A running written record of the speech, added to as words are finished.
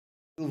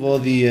All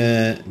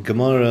the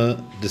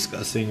Gemara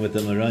discussing what the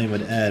Marayim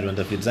would add when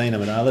the Yud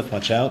Amud Aleph,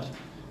 watch out,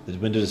 the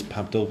window is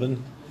popped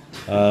open.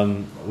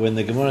 When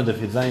the Gemara the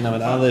Yud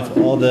Amud Aleph,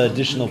 all the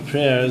additional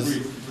prayers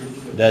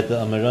that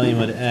the Marayim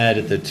would add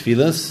at the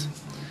Tfilas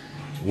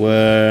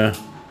were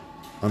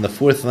on the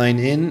fourth line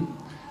in.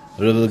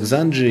 Rav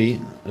Alexandri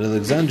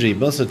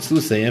Basat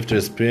Tzlusei, after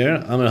his prayer,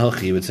 Amar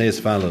Hachi would say as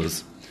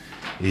follows: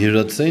 It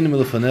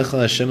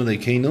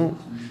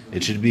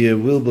should be a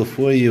will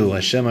before you,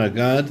 Hashem our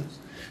God,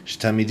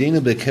 that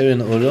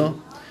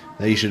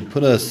you should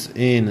put us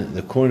in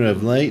the corner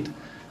of light,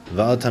 you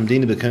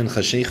shouldn't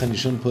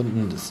put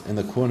us in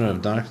the corner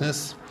of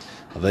darkness,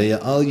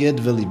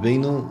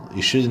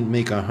 you shouldn't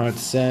make our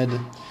hearts sad,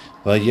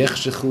 our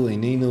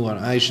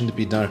eyes shouldn't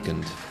be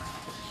darkened.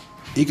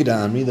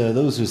 There are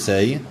those who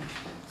say, it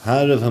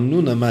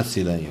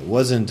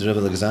wasn't Rav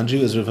Alexandri,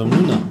 it was Rav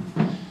Hamnuna.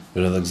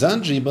 Rav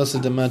Alexandri based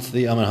the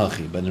matzli Amar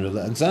Hachi, but in Rav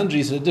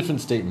Alexandri said a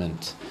different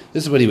statement.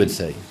 This is what he would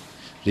say: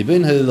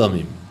 Ribein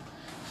Ha'olamim,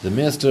 the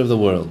Master of the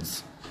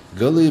worlds,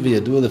 Goli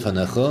v'yadu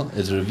lefanecha,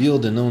 is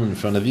revealed and known in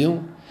front of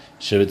you.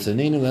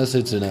 Sheritzaneinu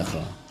l'aseh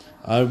tzunecha,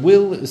 our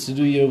will is to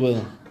do your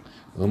will.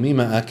 Umi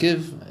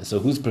ma'akiv, so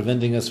who's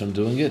preventing us from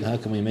doing it? How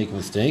can we make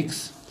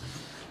mistakes?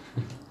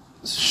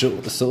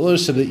 Sa'or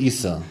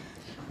shebe'isa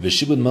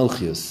v'shibud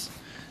malchius,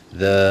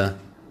 the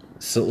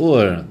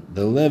sa'or,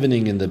 the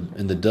leavening in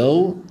the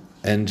dough,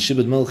 and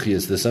shibud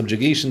malchius, the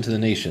subjugation to the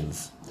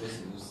nations.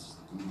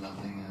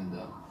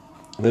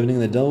 Leavening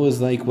in the dough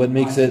is like what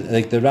makes it,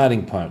 like the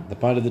rotting part, the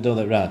part of the dough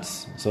that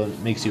rots. So it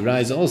makes you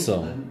rise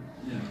also.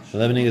 The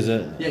leavening is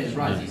a... Yeah, it's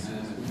rising.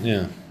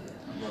 Yeah.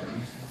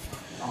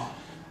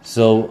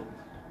 So,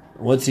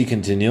 what's he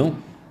continue?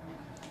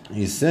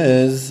 He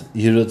says,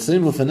 he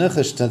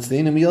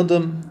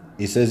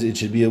says it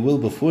should be a will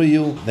before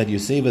you that you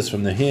save us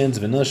from their hands,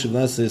 and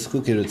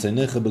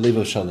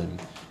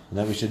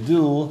that we should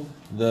do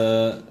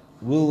the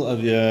will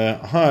of your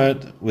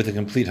heart with a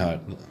complete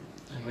heart.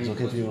 Is it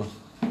okay for you?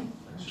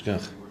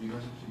 Yud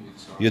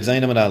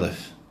Amud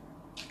Aleph.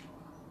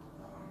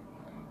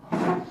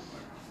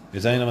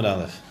 Yud Amud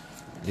Aleph.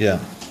 Yeah.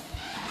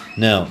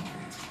 Now,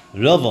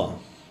 Rava.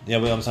 Yeah,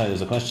 wait, I'm sorry,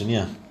 there's a question,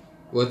 yeah.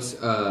 What's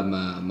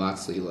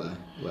Matzli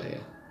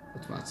Leia?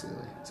 What's Matzli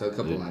Leia? So a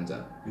couple lines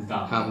up.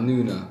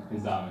 Hamnuna.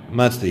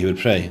 Matzli, he would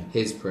pray.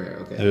 His prayer,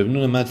 okay.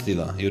 Hamnuna Matzli,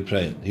 he would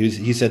pray.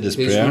 He said this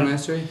His prayer.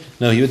 Mastery?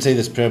 No, he would say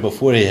this prayer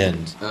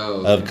beforehand. Oh,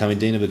 okay. Of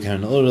Kamidena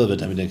B'Karen Ora,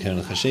 V'Tamidena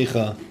Karen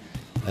Chashecha.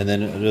 And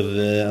then Rav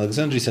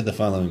Alexandri said the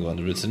following one: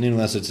 Ritzanin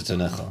l'aseh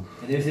tzitzanecha.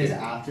 And they say it's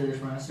after the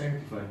Shemona Esrei,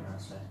 before the Shemona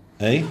Esrei.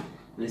 Hey?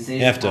 They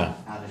say After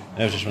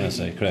Shemona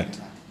Esrei, correct.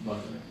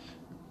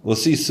 We'll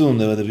see soon.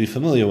 There will be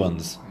familiar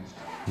ones.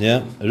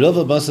 Yeah.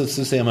 Rava basat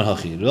susei amar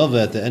hachi. Rava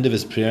at the end of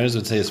his prayers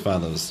would say as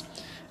follows: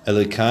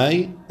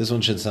 Elokai. This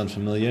one should sound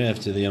familiar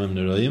after the Yamim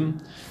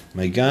Neroyim.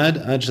 My God,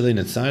 ad shalei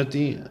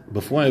netzarti.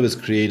 Before I was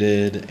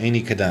created,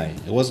 eini kadai.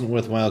 It wasn't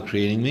worthwhile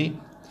creating me.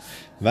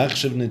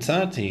 V'achshav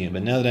netzarti,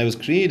 but now that I was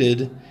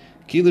created,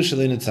 kilu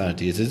shalei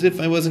netzarti. It's as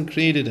if I wasn't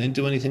created. I didn't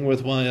do anything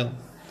worthwhile.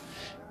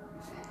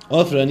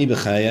 Offer ani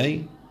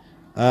b'chayai.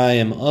 I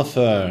am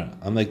offer.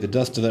 I'm like the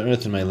dust of the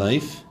earth in my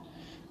life.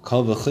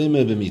 Kal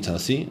v'chayme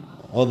b'mitasi.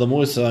 All the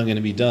more so I'm going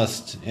to be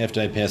dust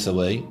after I pass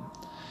away.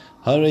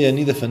 Harei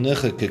ani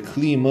lefanecha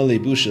kekli malei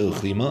busha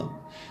uchlima.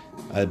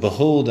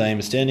 Behold, I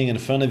am standing in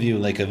front of you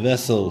like a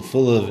vessel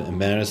full of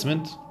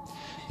embarrassment.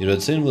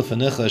 Yiratzin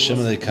lefanecha Hashem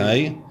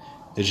Elokai.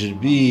 It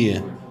should be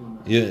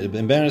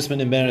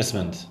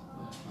embarrassment.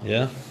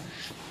 Yeah?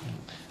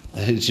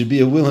 It should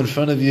be a will in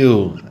front of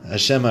you,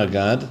 Hashem our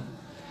God.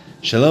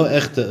 Shalo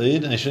echta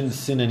oid, I shouldn't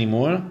sin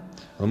anymore.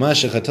 Uma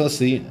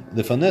shechatasi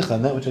lefanecha,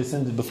 and that which I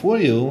sinned before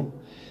you,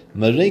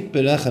 marek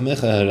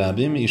berachamecha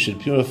harabim, you should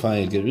purify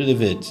it, get rid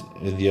of it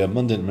with your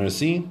abundant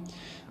mercy.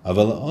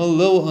 Aval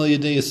lo al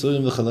yedei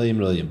yisurim v'chalayim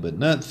royim, but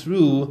not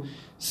through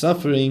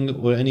suffering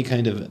or any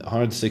kind of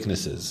hard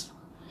sicknesses.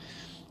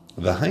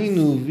 And this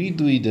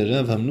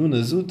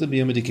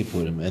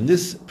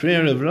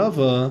prayer of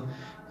Rava,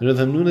 Rav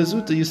Hamnuna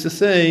Zuta used to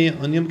say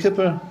on Yom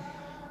Kippur.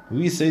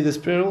 We say this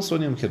prayer also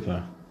on Yom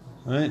Kippur,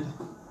 right?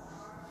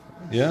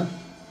 Yeah,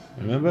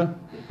 remember?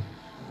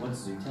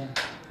 What's Zuta?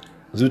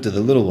 Zuta, the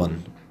little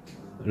one.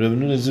 Rav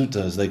Hamnuna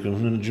Zuta is like Rav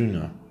Hamnuna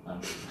Jr.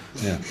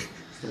 Yeah.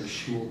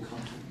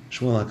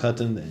 Shmuel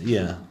HaKatan.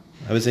 Yeah,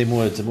 I would say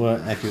more. It's a more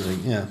accurate.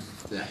 Yeah,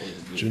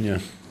 Junior.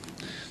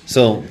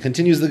 So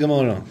continues the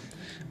Gemara.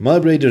 Mar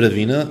Breder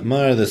Ravina,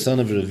 Mar the son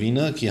of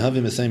Ravina, Ki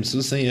Havim Esayim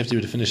Susay, after he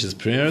would finish his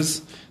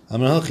prayers,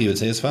 Amar Hachi would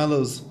say as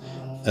follows: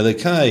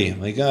 Elokai,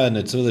 my God,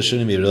 Netzul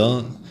Hashem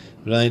Yirah,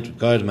 right,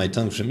 guard my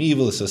tongue from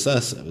evil,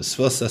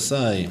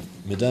 Svasasai,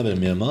 Medaber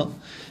Mirma,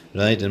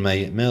 right, and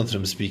my mouth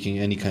from speaking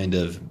any kind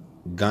of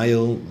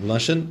guile,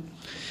 lashon.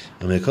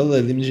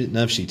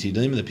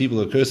 The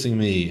people are cursing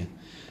me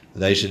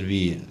that I should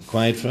be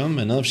quiet from,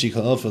 and Nafshi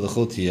Kal Offer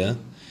L'Chotia,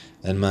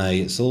 and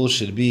my soul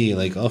should be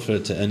like offer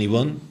to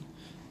anyone.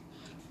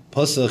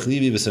 Pasach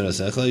libi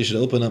b'sarasecha, you should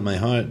open up my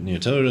heart in your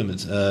Torah,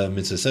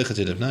 mitzvasecha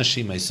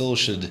tedavnashi, my soul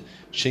should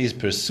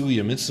pursue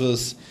your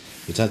mitzvahs,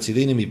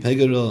 V'tatzilini mi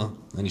pegaro,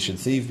 and you should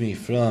save me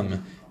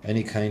from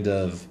any kind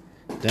of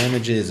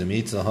damages, and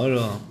mitzvah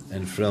hara,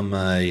 and from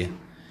my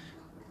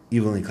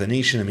evil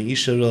inclination, and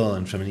ishara,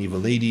 and from an evil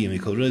lady,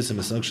 and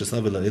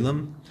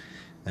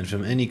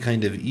from any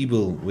kind of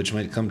evil which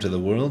might come to the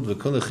world.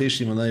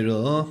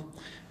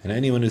 And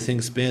anyone who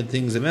thinks bad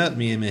things about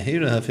me,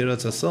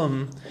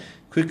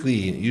 quickly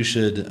you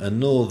should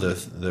annul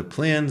their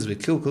plans,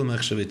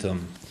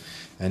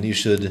 and you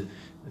should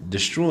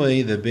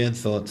destroy their bad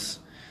thoughts.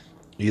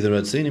 So,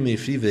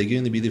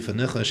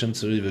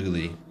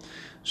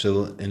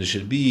 and it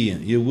should be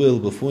your will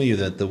before you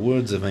that the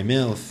words of my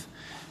mouth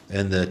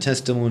and the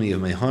testimony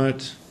of my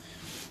heart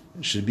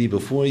should be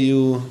before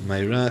you,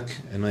 my rock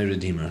and my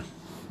redeemer.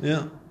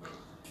 Yeah.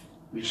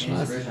 We changed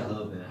the version a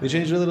little bit. We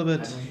changed it a little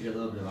bit. I think we changed it a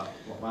little bit.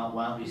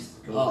 Why don't we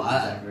go Oh, with the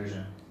exact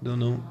version? Don't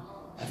know.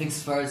 I think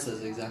Sfard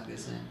says exactly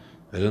the same.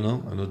 I don't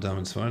know. I know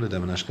Daman Sfard,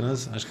 Daman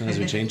Ashkenaz. Ashkenaz,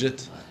 we change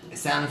it. It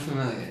sounded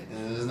familiar.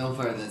 There's no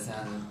part that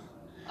sounded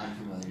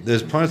unfamiliar.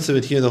 There's parts of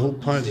it here, the whole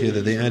part here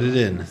that they added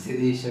in. See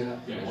the Yisha?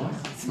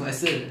 What? That's what I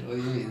said. What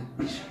do you mean?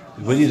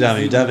 What do you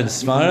daven? You daven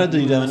Sfarad or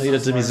you daven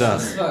Eirat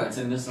Mizrach? Sfard.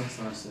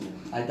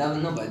 I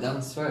daven no, but I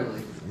daven Sfard.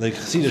 Like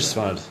Chassidish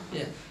Sfard.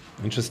 Yeah.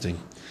 Interesting.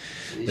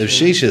 There's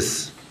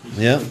Sheshis.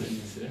 Yeah.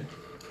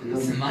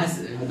 It's in my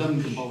city. I know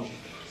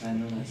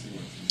that's it.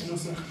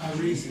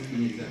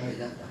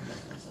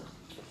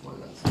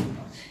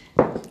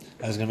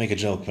 I was going to make a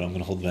joke, but I'm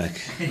going to hold back.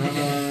 No.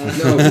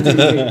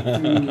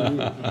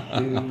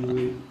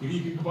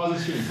 You can pause the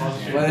stream.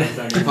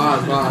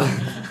 Pause.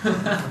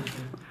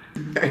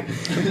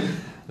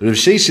 Rav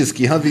Sheshis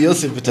ki havi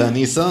Yosef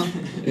b'ta'anisa.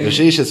 Rav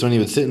Sheshis, when he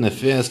would sit in a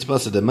fast,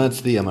 pasad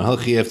amatzli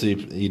amarhachi, after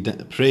he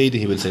prayed,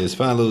 he would say as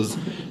follows: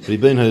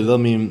 Ribein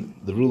ha'elamim,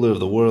 the ruler of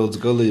the worlds,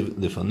 goli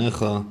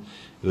lefanecha.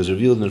 It was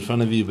revealed in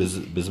front of you.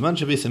 Bizman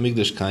shebeis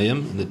hamikdash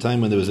kayim, in the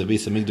time when there was a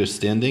beis hamikdash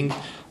standing.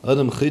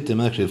 Adam chit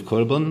makriv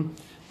korban.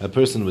 A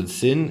person would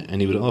sin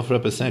and he would offer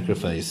up a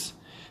sacrifice.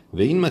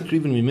 Ve'in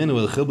makrivin mimenu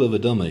el chilba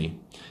v'domei.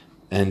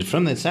 And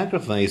from that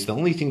sacrifice, the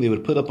only thing they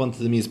would put up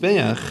onto the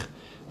mizbeach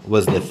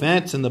was the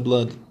fats and the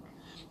blood.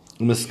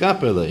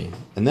 Umeskaperlei,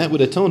 and that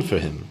would atone for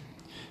him.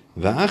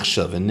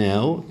 Va'achshav, and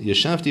now,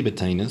 yeshavti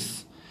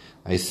b'tainis,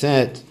 I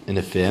sat in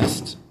a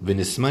fast,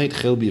 v'nismait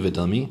chelbi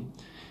v'dami,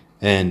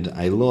 and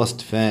I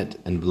lost fat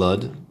and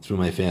blood through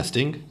my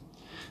fasting.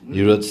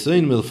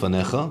 Yiratzoin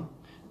milfanecha,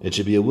 it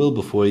should be a will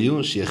before you.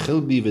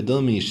 Shiachelbi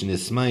v'dami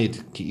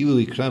sh'nismait ki'ilu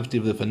ikravti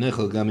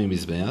v'fanecha gami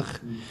mizbeach.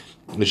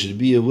 It should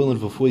be a will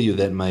before you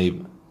that my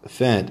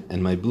fat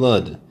and my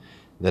blood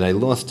that I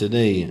lost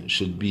today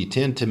should be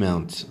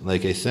tantamount,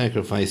 like I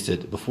sacrificed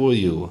it before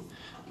you,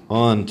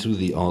 onto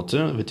the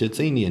altar. And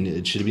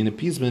it should be an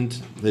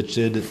appeasement that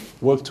should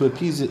work to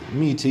appease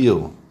me to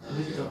you.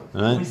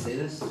 Right?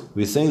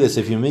 We say this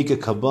if you make a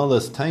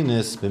Kabbalah's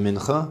tainus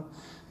b'mincha,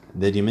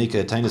 that you make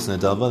a tainus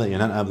nadava that you're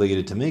not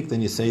obligated to make,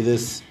 then you say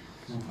this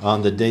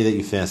on the day that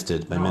you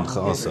fasted by mincha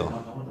also.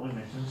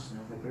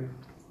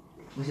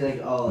 We say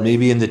like, oh, like,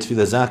 maybe in the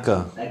tefillah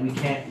zakah. Like we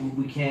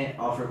can't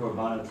offer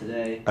korbanot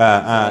today. In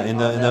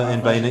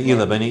by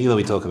Ne'ilah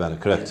we talk about it.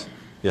 Correct.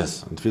 Yeah.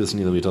 Yes, in tefillah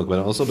Ne'ilah we talk about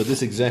it also. But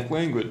this exact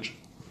language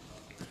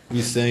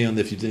we say on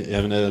if you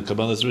have a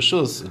Kabbalah's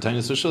rishus, a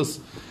tainus rishus,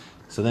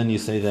 so then you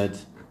say that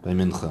by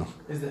mincha.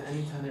 Is there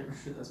any time that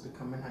rishus that's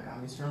become minhag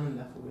from, and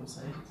therefore we'll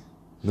say it?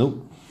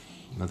 Nope,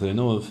 not that I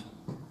know of.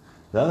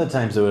 The other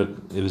times it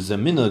was a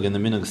minhag and the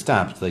minhag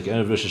stopped. Like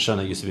Erev Rosh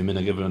Hashanah used to be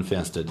minhag, everyone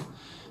fasted.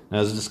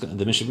 Now,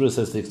 the Mishnah Berurah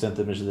says to the extent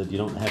that you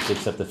don't have to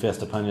accept the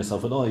fast upon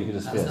yourself at all, you can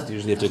just fast. You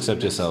usually have to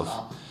accept yourself.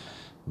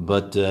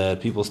 But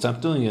people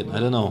stopped doing it. I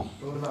don't know.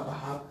 What about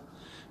Bahab?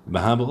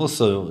 Bahab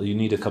also, you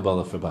need a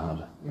Kabbalah for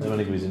Bahab. Everyone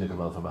agrees you need a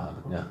Kabbalah for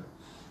Bahab. Yeah,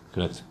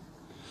 correct.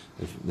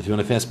 If you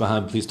want to fast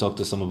Bahab, please talk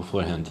to someone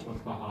beforehand.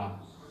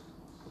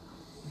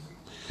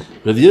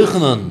 Rav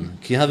Yochanan,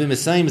 ki havi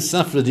mesayim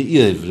safra de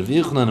Iyov. Rav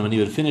Yochanan, when he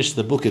would finish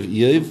the book of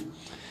Iyov,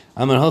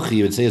 Amar Hochi,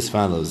 he would say as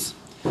follows: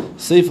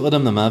 Seif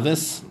Adam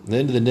Namaves, at the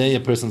end of the day, a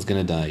person's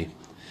going to die.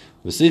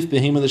 V'seif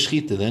Behema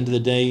L'Shchita, at the end of the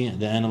day,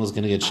 the animal's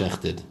going to get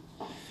shechted.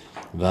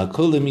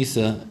 V'akol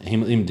Lemisa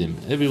Him Imdim,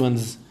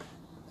 everyone's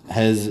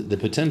has the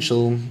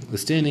potential,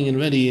 standing and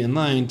ready in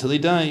line till they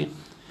die.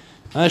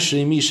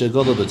 Ashrei Misha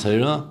Gola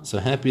B'Torah, so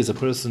happy is a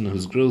person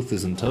whose growth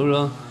is in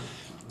Torah.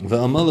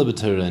 V'amala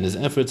B'Torah, and his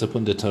efforts are put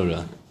into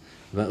Torah.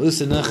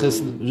 V'usa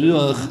Nachas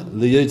Ruach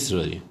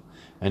L'Yotzrei,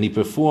 and he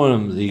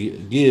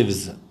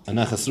gives a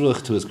Nachas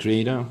Ruach to his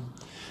Creator.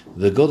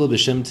 The Godel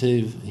B'Shem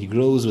Tev, he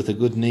grows with a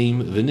good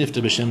name.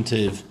 V'nifta B'Shem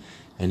Tev,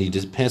 and he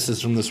just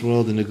passes from this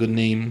world in a good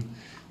name.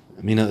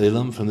 Mina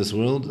Elam, from this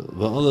world.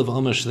 V'olav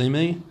Amar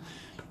Shleimei,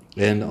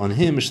 and on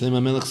him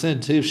Shleimah Melech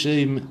said, Tev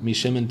Shem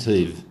Mishem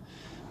Tev.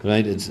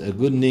 Right, it's a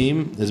good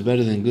name is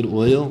better than good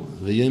oil.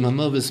 V'yom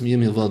hamavis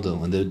miyom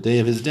yivado, and the day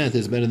of his death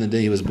is better than the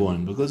day he was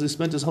born, because he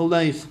spent his whole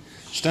life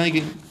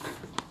steiging.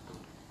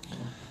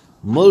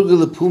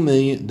 Morgel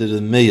Pumei de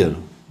Meir.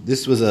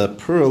 This was a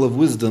pearl of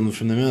wisdom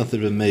from the mouth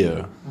of a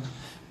Meir.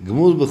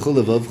 Gemul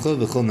b'chol levavcha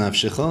v'chol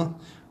nafshecha.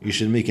 You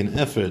should make an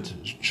effort,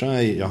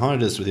 try your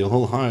hardest with your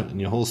whole heart and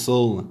your whole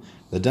soul,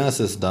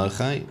 L'dasas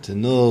darchai, to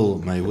know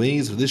my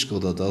ways,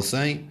 v'lishkol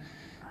daldalsai,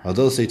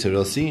 aldalsai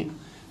terasi,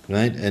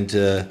 right? And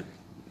to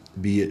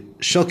be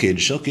shokid.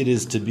 Shokid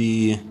is to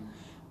be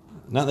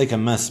not like a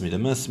masmid. A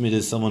masmid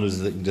is someone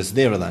who's just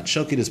there a lot.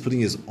 Shokid is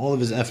putting all of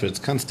his efforts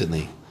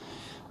constantly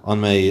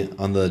on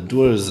the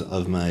doors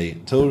of my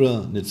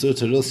Torah. Nitzur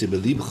terasi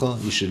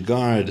belibcha. You should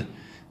guard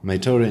my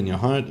Torah in your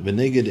heart.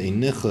 V'neged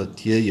einecha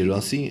tieh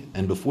yirasi,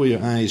 and before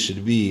your eyes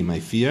should be my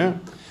fear.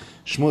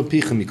 Shmor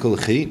picha mikol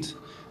chet.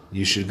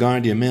 You should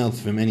guard your mouth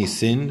from any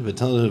sin.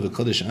 V'talher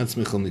v'kodesh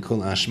atzmicha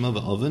mikol ashma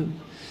v'oven.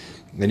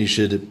 And you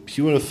should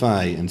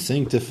purify and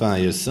sanctify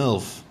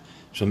yourself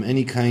from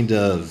any kind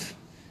of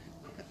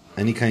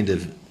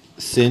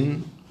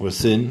sin or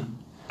sin.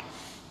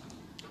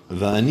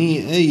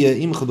 V'ani eya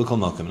imcha b'kol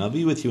makom. And I'll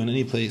be with you in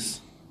any place.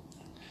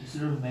 Is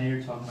there a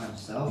mayor talking about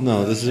himself?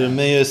 No, this is a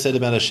mayor said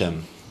about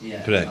Hashem.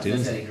 Yeah. Correct. I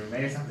was gonna say,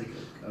 mayor sounds like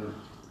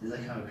it's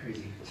like kind of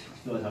crazy.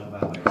 You talk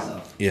about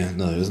yourself. Yeah,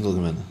 no, he wasn't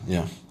talking about it.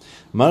 Yeah.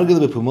 Margel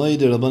b'pumoy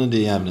de Rabbanan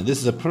de Yavna. This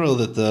is a pearl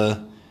that the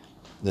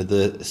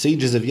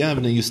sages of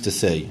Yavna used to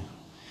say.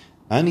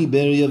 Ani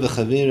beria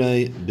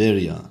v'chaverai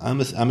beria.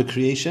 I'm a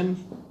creation,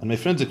 and my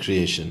friend's a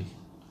creation.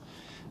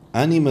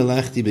 Ani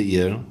malachti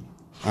be'ir.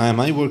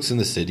 My works in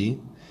the city.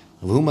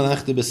 V'hu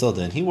malachti b'salda.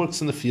 And he works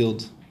in the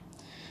field.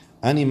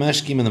 Ani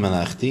mashkim in the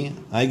malachti.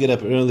 I get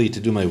up early to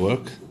do my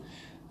work.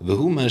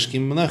 V'hu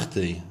mashkim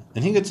malachti.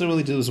 And he gets up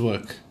early to do his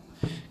work.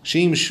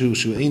 Shim shu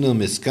eino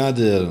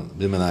miskader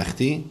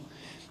b'malachti.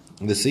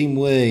 The same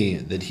way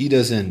that he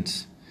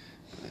doesn't,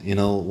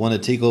 want to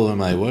take over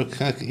my work.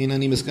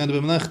 Inani miskader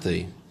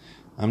b'malachti.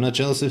 I'm not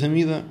jealous of him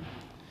either.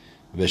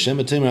 Maybe what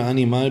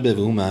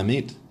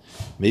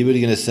are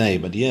you going to say?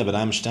 But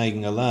I'm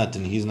steiging a lot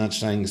and he's not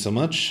steiging so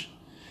much.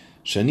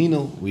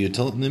 Shanino, we are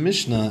told in the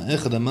Mishnah,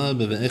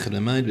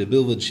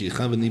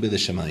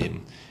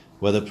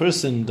 whether a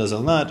person does a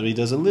lot or he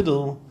does a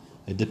little,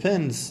 it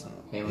depends.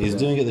 He's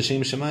doing it the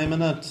Shem Shemayim or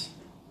not.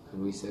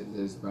 We said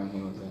there's Brian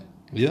here with that.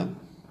 Yeah.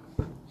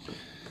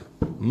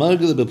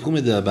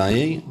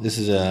 This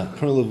is a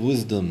pearl of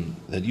wisdom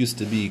that used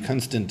to be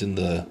constant in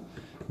the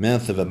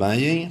mouth of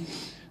Abaye.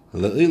 A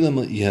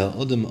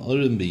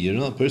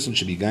person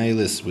should be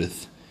guileless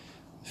with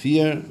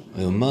fear.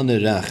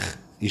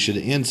 He should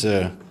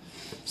answer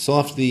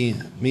softly.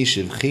 He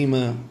should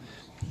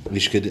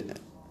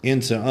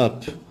answer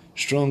up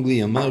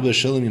strongly. And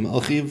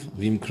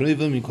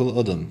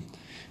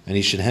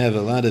he should have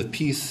a lot of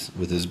peace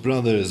with his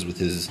brothers, with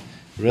his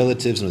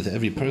relatives, and with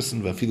every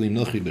person.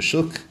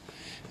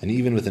 And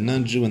even with a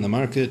non-Jew in the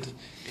market.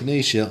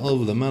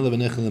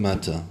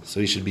 So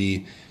he should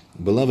be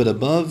beloved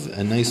above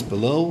and nice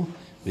below,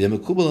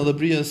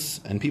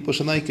 and people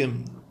should like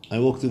him. I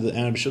walk through the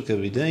Arab shuk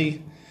every day,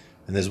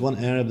 and there's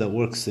one Arab that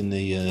works in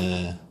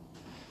a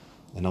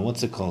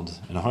what's it called?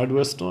 In a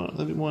hardware store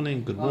every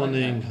morning. Good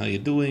morning, how you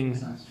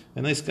doing?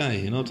 A nice guy,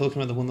 talking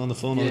about the one on the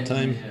phone all the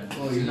time.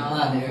 Oh, you're not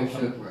allowed in the Arab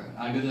shuk, bro.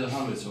 I go to the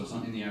hardware store, it's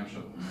not in the Arab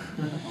shop.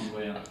 On the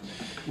way out.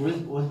 Where's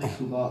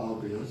Mekuba al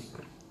Brios?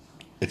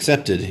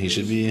 Accepted. He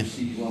should be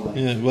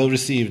well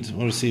received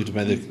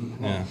by the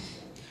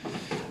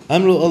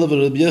Amru Oliver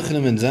Rabbi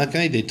Yochanan and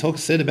Zakkai. They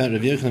said about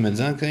Rabbi Yochanan and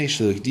Zakkai.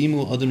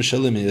 Shalakdimu Adam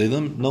Shalom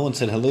Eilam. No one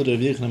said hello to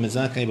Rabbi Yochanan and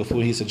Zakkai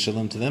before he said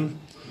shalom to them.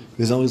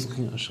 He was always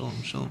looking at shalom.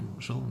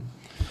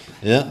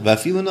 Yeah,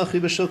 Vafilu Nachi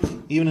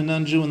B'Shuk. Even a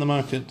non-Jew in the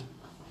market.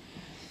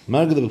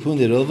 Margad B'Pun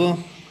de Rava.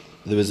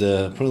 There was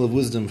a pearl of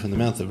wisdom from the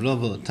mouth of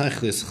Rava.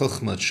 Tachlis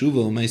Chochma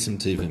Tshuva U'Meisim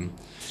Tivim.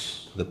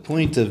 The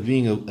point of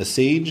being a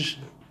sage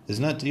is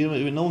not.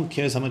 No one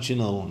cares how much you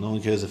know. No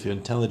one cares if you're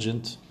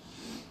intelligent.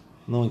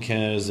 No one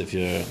cares if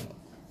you're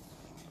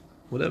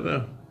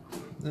whatever.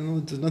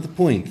 It's not the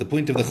point. The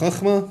point of the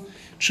Chachma,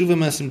 Tshuva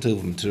Masim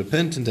Tovim, to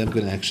repent and to have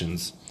good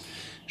actions.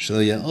 So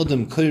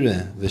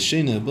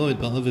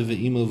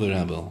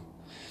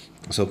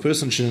a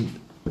person should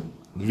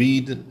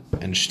read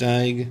and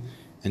steig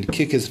and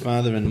kick his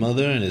father and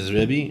mother and his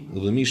Rebbe,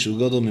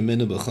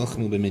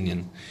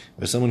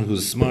 or someone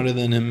who's smarter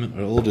than him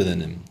or older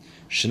than him.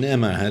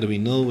 Shne'emar, how do we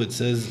know? It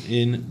says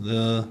in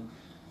the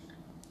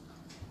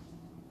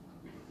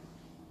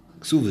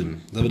Ksuvim,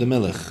 David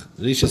Melech,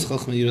 Rishas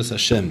Chachma Yiras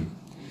Hashem,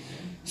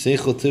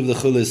 Seichel Tiv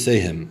L'Chol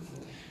Sehem,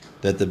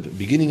 that the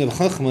beginning of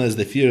Chachma is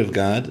the fear of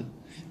God,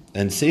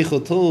 and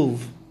Seichel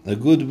Tov, a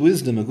good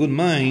wisdom, a good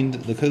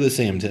mind, L'Chol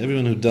Sehem, to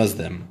everyone who does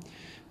them.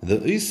 The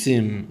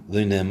Isim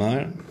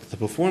L'Nemar, the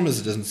performers,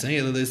 it doesn't say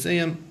it, they say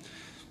him,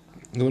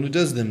 the one who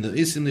does them, the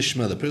Isim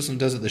Lishma, the person who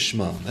does it, the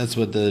Shema. That's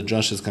what the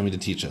Josh is coming to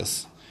teach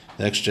us,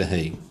 the extra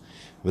Hey.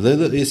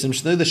 V'lo Isim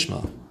Shnei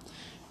Lishma.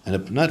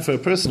 And not for a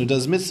person who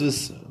does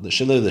mitzvahs, the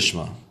Shaloi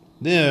Lishma.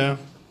 There,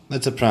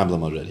 that's a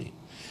problem already.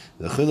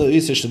 The Chilo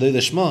Isra Shaloi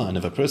Lishma, and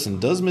if a person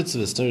does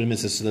mitzvahs, Torah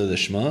mitzvahs Shaloi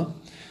Lishma,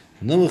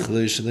 Noach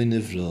Lo Shaloi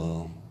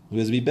Nivro. It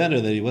would be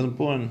better that he wasn't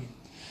born.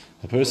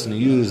 A person who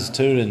used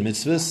Torah and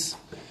mitzvahs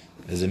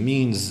as a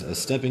means, a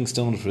stepping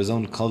stone for his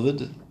own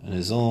kavod and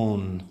his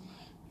own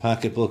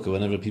pocketbook or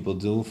whatever people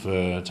do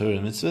for Torah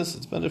and mitzvahs,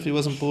 it's better if he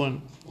wasn't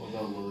born. What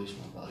about Lo Lishma?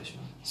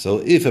 So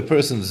if a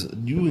person's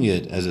doing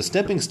it as a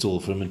stepping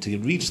stool for him to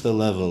reach the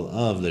level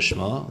of the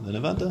Shema, then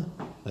Avada,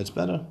 that's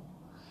better.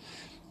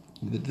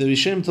 The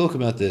Rishonim talk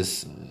about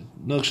this.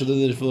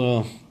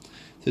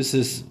 This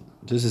is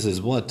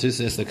what? This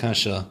is the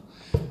kasha.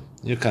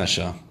 Your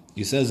kasha.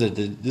 He says that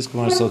this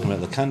Gemara is talking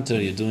about the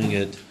kantor. You're doing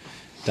it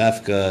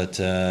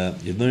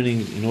dafka. You're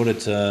learning in order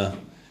to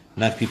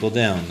knock people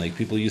down. Like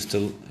people used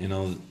to,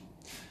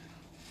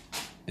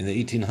 in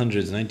the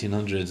 1800s,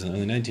 1900s, and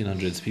early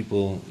 1900s,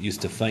 people used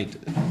to fight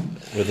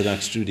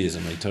Orthodox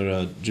Judaism, like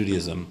Torah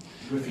Judaism,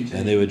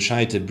 and they would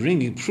try to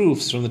bring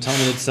proofs from the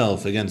Talmud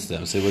itself against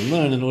them. So they would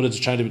learn in order to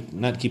try to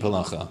not keep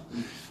halacha.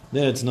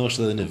 There, it's no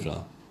shla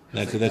nivra.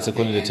 That's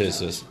according to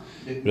Tesos.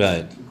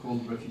 Right.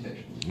 Called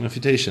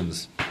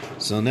Refutations.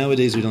 So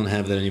nowadays we don't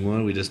have that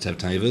anymore. We just have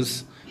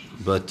taivas.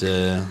 But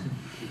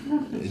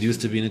it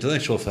used to be an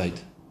intellectual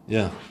fight.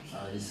 Yeah.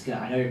 I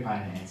know you're probably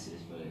going to answer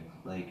this,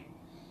 but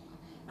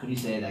could you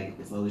say that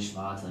it's low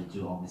Shema to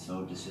do all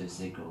mitzvot just for the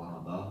sake of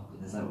Olam Haba?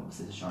 Is that what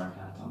Masechta Shar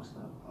kind of talks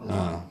about?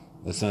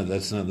 That's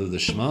not the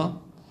Shema.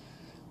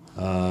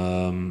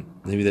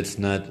 Maybe that's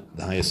not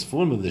the highest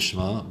form of the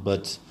Shema,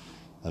 but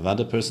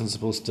a person has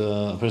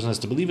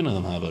to believe in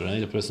Olam Haba,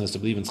 right? A person has to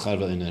believe in Tzchar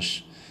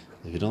V'Enesh.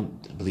 If you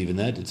don't believe in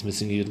that, it's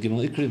missing Yud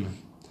Gimel Ikrim.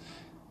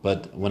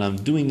 But when I'm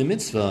doing the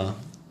mitzvah,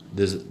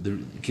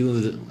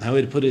 how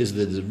I put it is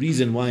the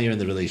reason why you're in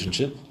the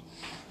relationship.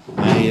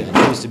 I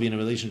choose to be in a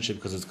relationship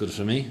because it's good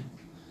for me.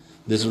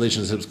 This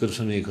relationship is good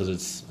for me because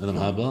it's Olam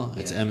Haba,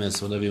 it's emes,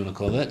 whatever you want to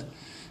call it.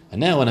 And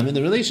now when I'm in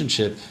the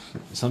relationship,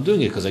 so I'm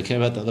doing it because I care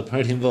about the other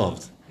party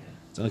involved.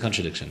 It's not a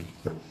contradiction.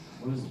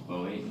 What does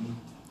bo'et mean?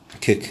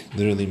 Kick,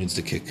 literally means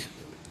to kick.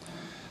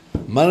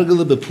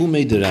 Margala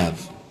bepume de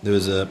Rav. There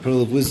was a pearl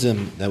of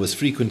wisdom that was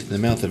frequent in the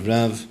mouth of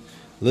Rav.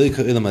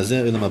 This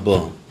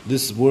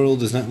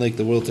world is not like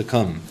the world to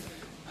come.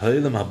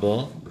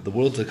 The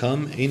world to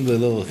come,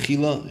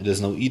 it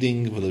has no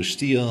eating,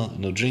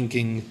 no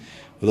drinking,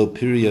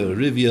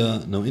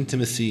 no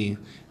intimacy,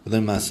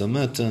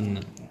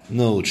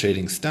 no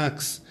trading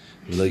stocks,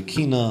 no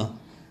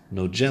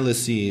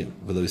jealousy,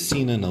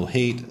 no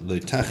hate, no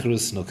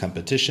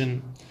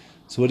competition.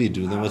 So what do you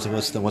do? Then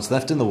what's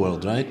left in the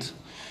world, right?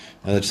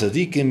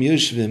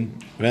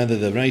 Rather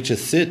the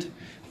righteous sit,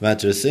 their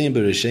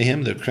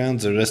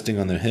crowns are resting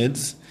on their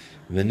heads,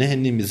 and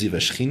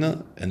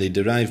they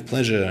derive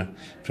pleasure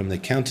from the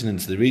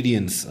countenance, the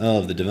radiance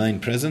of the divine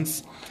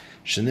presence.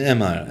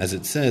 As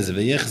it says, that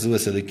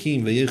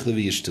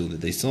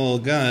they saw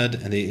God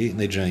and they ate and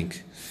they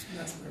drank.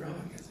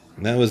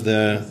 That was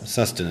their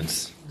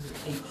sustenance.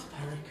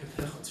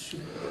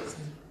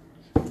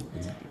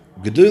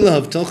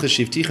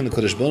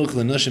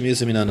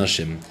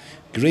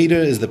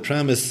 Greater is the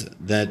promise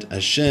that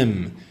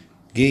Hashem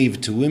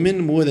gave to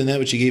women more than that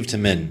which He gave to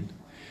men.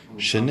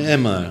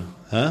 Shene'emar,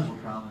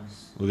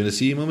 We're going to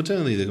see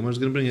momentarily. The Gemara is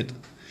going to bring it.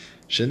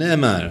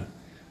 Shene'emar,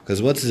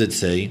 because what does it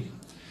say?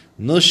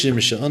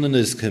 Noshim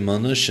she'ananis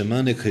kemana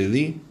shemane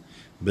keli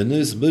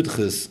benus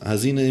budchus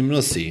hazina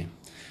imrosi.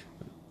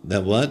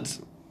 That what?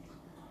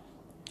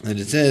 And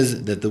it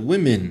says that the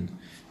women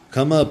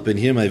come up and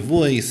hear my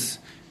voice,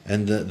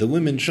 and the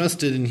women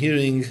trusted in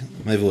hearing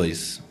my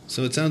voice.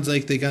 So it sounds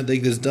like they got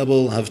like this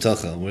double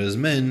havtacha, whereas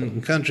men,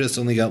 in contrast,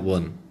 only got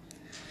one.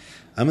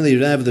 Amalei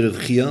Rav the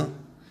Rav Chia.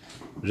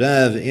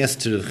 Rav asked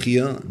to Rav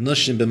Chia,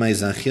 Noshim b'may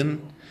zachyan.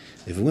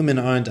 If women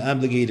aren't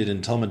obligated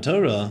in Talmud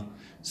Torah,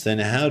 so then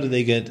how do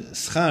they get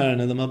schar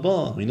and Olam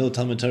Haba? We know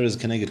Talmud Torah is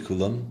keneged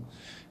kulam,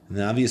 and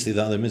then obviously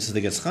the other mitzvahs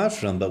they get schar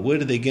from. But where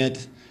do they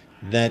get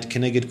that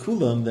keneged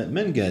kulam that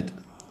men get?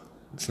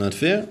 It's not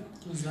fair.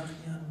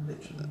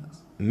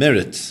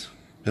 Merit.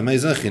 B'may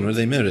zachyan, where do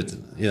they merit?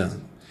 Yeah.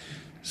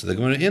 So the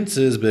Gemara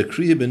answers, by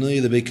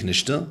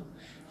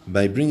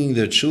bringing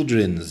their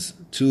children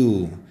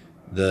to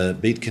the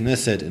Beit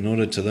Knesset in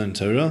order to learn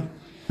Torah.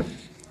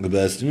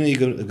 Right?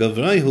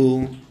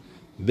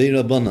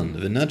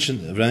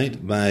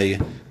 By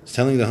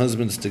telling the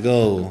husbands to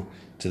go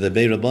to the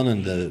Beit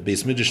Rabbanan, the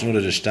Beis Midrash, in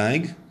order to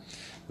shtag.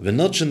 They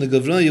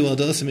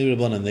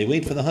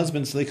wait for the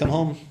husbands till they come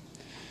home.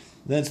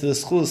 That's the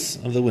schus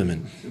of the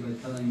women. So by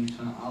telling each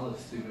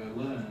Aleph to go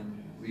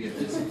learn, we get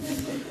this.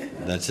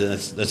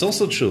 That's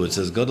also true. It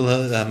says, a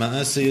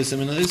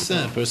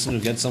person who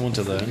gets someone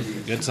to learn,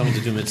 gets someone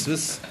to do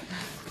mitzvahs,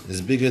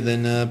 is bigger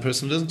than a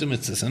person who doesn't do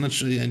mitzvahs. I'm not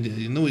sure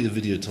you know what your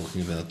video you're talking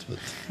about, but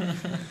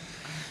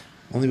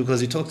only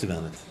because he talked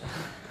about it.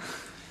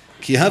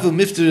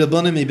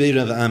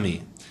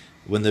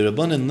 When the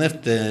Rabbanan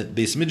left the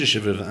Beis Midrash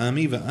of Rav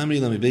Ami,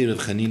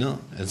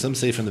 and some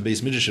say from the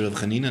Beis Midrash of Rav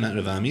Chanina, not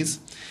Rav Ami's,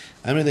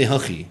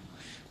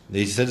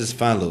 they said as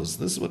follows.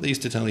 This is what they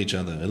used to tell each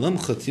other.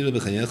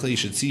 You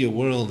should see your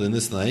world in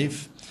this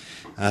life.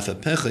 Your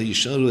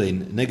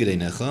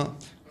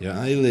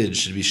eyelids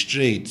should be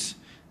straight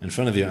in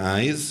front of your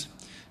eyes.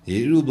 They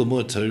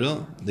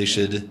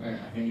should...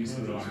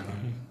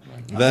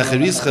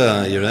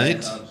 You're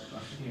right.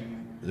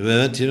 Your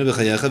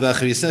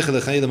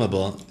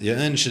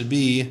end should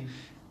be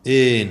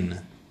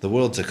in the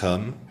world to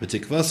come.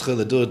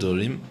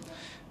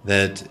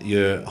 that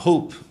your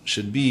hope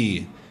should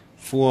be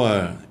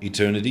for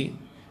eternity.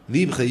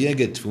 Libcha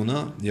yeget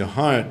tfuna, your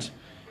heart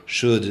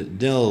should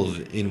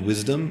delve in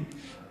wisdom.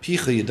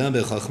 Picha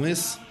yedaber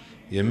chachmes,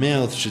 your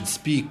mouth should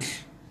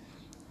speak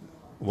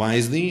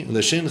wisely.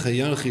 L'shencha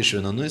yarchi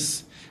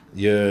shrenanis,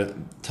 your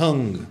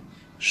tongue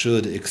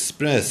should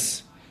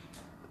express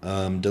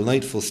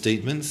delightful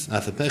statements.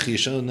 Afapechi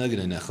yishar naged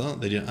einecha,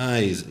 that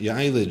your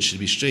eyelids should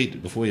be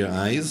straight before your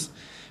eyes.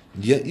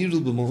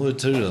 Ya'iru b'mahor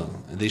Torah,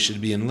 they should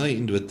be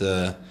enlightened with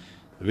the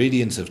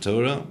radiance of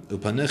Torah.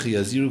 Upanechi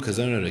yaziru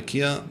kazara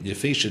rakia, your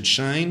face should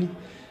shine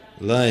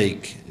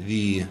like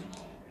the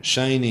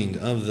shining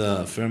of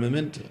the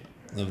firmament,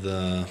 of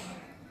the,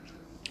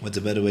 what's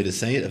a better way to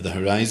say it, of the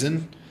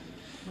horizon.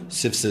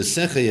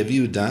 Sifsesecha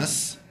yaviu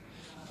das,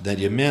 that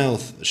your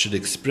mouth should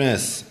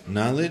express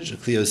knowledge.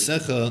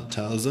 Kliosecha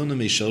ta'alzona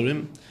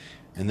meishorim,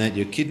 and that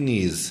your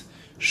kidneys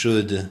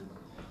should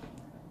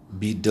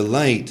be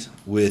delight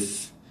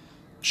with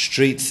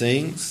straight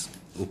sayings.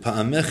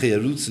 Upa'amecha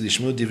yarutz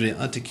lishmo divrei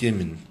atik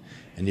yemin,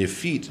 and your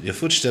feet, your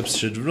footsteps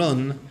should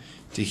run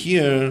to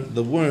hear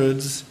the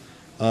words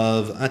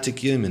of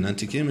atik yemin.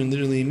 Atik yemin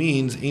literally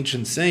means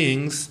ancient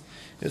sayings.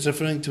 It's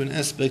referring to an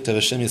aspect of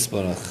Hashem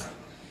Yisparach.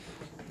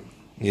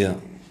 Yeah.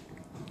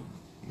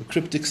 A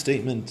cryptic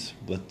statement,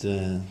 but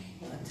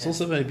it's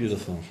also very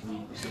beautiful.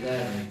 So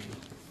that,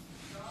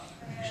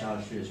 Shah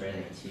Street is right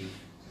at the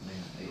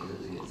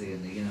it's like a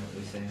nigga, what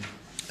we say?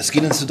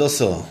 Askinan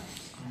Sudasa.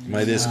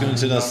 My dear Askinan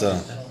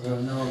Sudasa.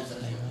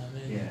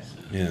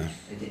 Yeah.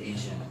 Like the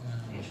ancient.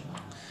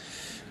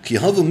 Ki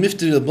havu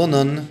mifti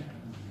Rabbanan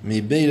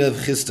mi Beirav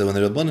Chista. When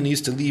the Rabbanan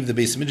used to leave the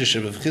Beis Midrash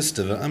of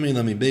Chista,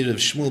 v'amrila mi Beirav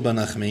Shmuel bar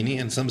Nachmani,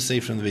 and some say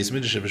from the Beis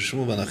Midrash of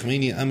Shmuel bar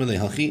Nachmani, Amrle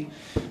Hachi,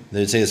 they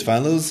would say as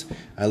follows: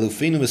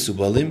 Alufinu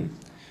mesubalim.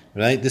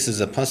 Right, this is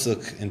a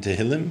pasuk in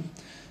Tehillim,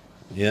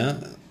 yeah,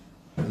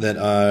 that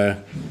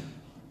are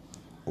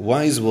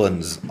wise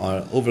ones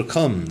are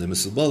overcome. The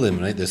mesubalim,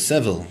 right? They're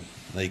sevel,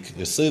 like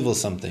you're sevel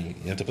something.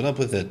 You have to put up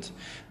with it.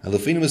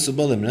 Alufinu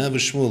mesubalim. Rav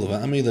Shmuel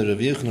v'amrila Rav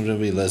Yochanan Rav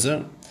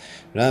Elazar.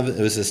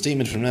 It was a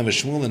statement from Rav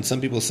Shmuel, and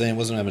some people say it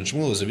wasn't Rav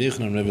Shmuel, it was Rav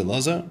Yochanan and Rav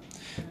Elazar.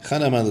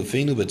 Chadam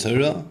alufeinu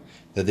b'Torah,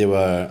 that they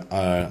were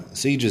our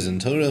sages in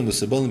Torah,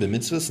 musabalim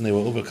b'mitzvahs, and they were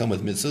overcome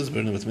with mitzvahs,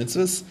 burdened with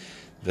mitzvahs.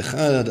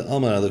 V'chad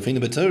amar alufeinu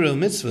b'Torah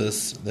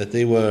mitzvahs, that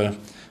they were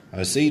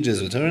our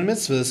sages with Torah and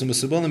mitzvahs, and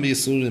musabalim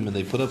b'Yisurim, and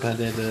they put up,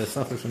 they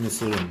suffered from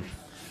Yisurim.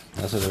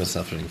 That's what they were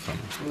suffering from.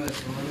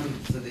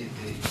 So they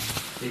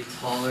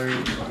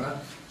tolerate Torah?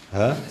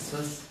 Huh?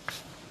 Mitzvahs?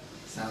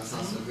 Sounds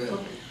not so good.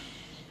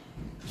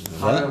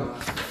 What?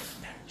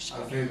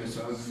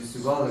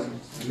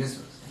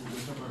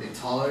 They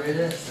tolerate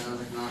it? Sounds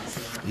like not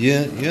so.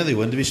 Yeah, they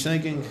wouldn't be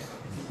shaking.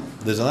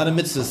 There's a lot of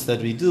mitzvahs that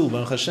we do,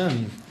 Baruch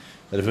Hashem,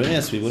 that if we're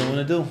asked, we wouldn't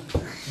want to do.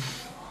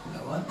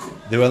 What?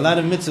 There are a lot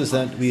of mitzvahs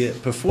that we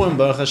perform,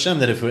 Baruch Hashem,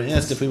 that if we're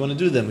asked if we want to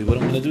do them, we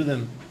wouldn't want to do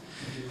them.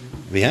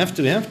 We have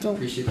to.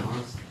 Appreciate the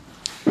honesty.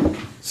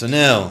 So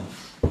now,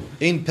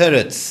 in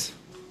Peretz,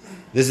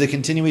 this is a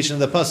continuation of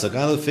the pasuk.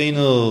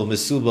 Alufeinu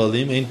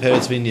mesubalim, ein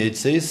Peretz vein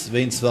yitzes,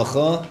 vein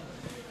tzvacha,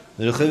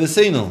 v'ruchei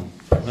v'seinu.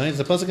 Right? It's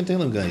the pasuk in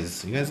Tehillim,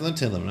 guys. You guys love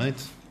Tehillim,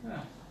 right?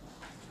 Yeah.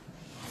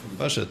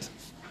 Pashat.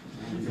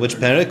 Which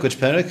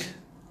parak?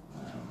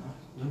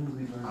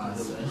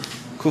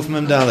 Kuf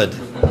Mem Daled.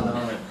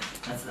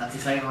 That's the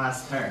second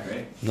last parak,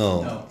 right?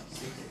 No.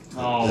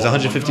 There's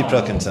 150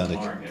 prakim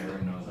tzaddik.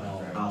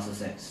 Also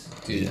 6.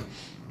 Yeah.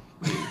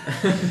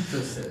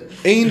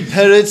 Ein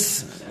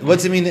Peretz.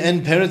 What's it mean?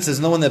 Ein Peretz. There's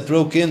no one that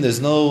broke in. There's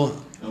no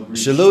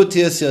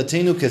Shalotias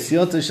Yatenu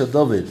Kesiyata Shel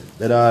David.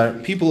 That our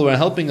people who are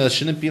helping us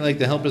shouldn't be like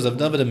the helpers of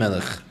David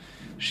HaMelech.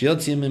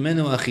 Shiatzi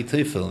Mimenu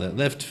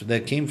Achitophel.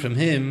 That came from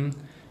him,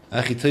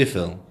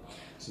 Achitophel.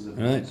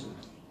 Right?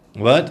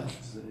 What?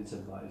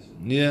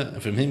 Yeah,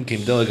 from him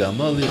came Doeg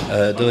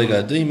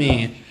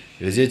Adimi.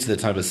 He was Yetz the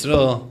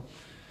Tarbasra.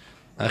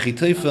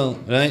 Achitophel,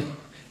 right?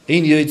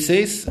 Ein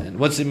Yotzeis. And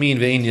what's it mean?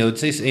 Ve'ein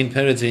Yotzeis. Ein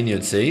Peretz. Ein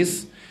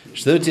Yotzeis.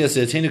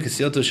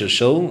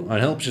 Our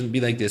help shouldn't be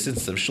like the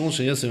assistants of Shul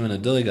Shayosem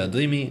and Doeg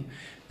Adimi.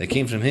 That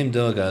came from him,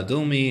 Doeg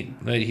Adomi.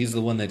 Right? He's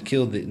the one that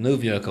killed the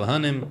Novia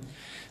Kohanim.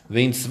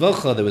 Ve'in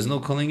Tzvacha. There was no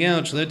calling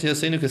out. That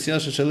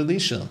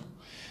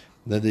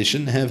they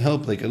shouldn't have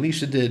help like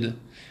Elisha did.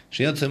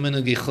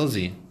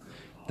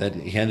 That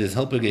he had his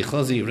helper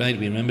Gechazi, right?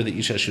 We remember that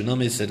Isha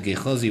Shunamis said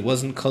Gechazi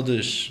wasn't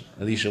Kaddish,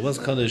 Elisha was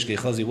Kaddish,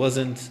 Gechazi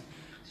wasn't.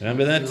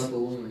 Remember that?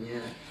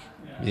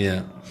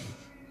 Yeah.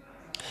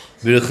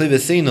 B'ruchei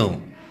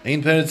v'seinu.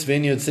 Ein Peretz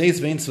ve'en yotzeis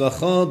ve'en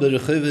tzvacha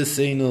b'ruchei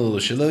v'seinu.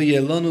 Shelo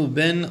yelonu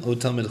ben o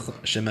talmid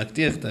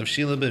shemaktiach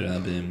tavshila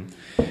berabim.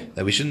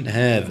 That we shouldn't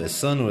have a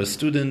son or a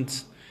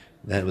student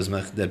that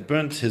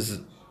burnt his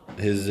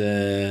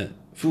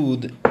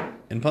food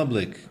in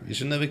public. You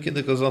shouldn't have a kid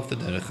that goes off the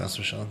derech, chas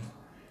v'shalom.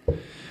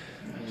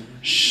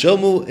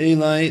 Shomu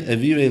elai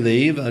avire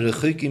leiv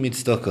arechiki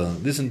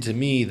mitzdaka. Listen to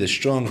me, the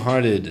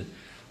strong-hearted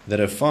that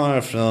are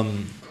far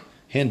from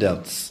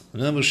handouts.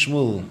 Rav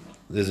Shmuel,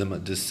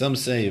 there's some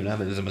say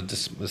there's a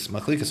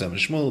machlikas of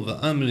Shmuel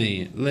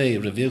va'amri lei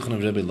Rav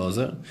Yochanan Rav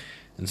Elazar,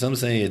 And some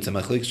say it's a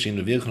machlokes between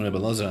Rabbi Yochanan and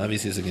Rabbi Elazar.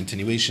 Obviously, it's a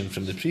continuation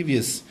from the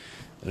previous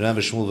Rav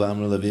Shmuel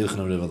v'Amar Rabbi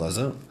Yochanan and Rabbi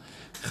Elazar.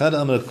 Chad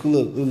Amar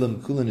Kula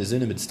Ulam Kula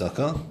Nizunim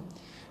Tzedakah.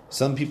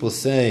 Some people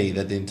say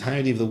that the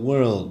entirety of the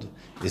world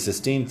is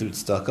sustained through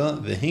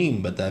tzedakah.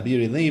 V'heim, but the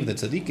Abir Leiv, the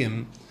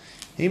tzaddikim,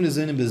 heim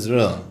nizunim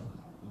b'zra.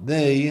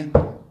 They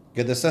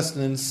get their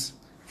sustenance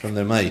from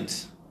their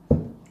might.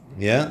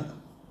 Yeah?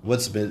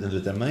 What's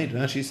with their might?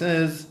 Rashi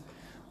says,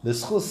 the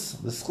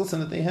schus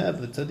that they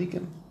have, the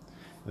tzaddikim.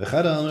 And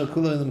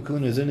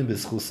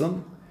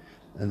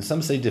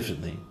some say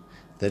differently,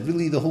 that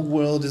really the whole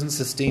world isn't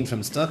sustained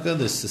from tzedakah,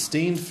 they're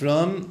sustained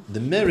from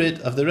the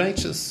merit of the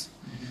righteous.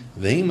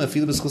 But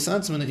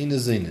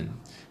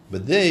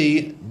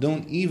they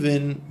don't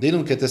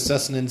get the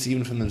sustenance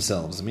even from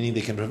themselves. Meaning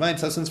they can provide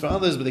sustenance for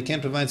others, but they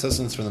can't provide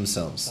sustenance for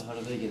themselves. So how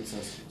do they get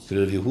sustenance?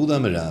 Rav Yehuda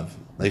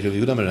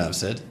Amarav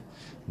said,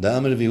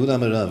 because Rav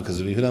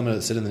Yehuda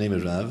Amarav said in the name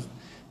of Rav,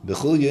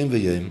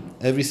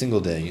 every single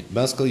day,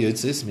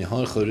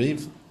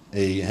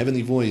 a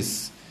heavenly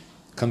voice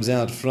comes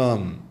out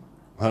from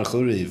Har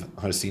Chorev,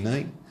 Har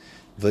Sinai,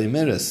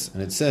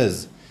 and it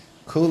says,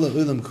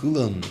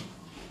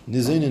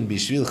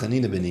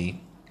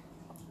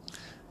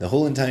 the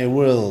whole entire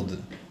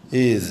world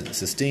is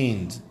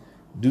sustained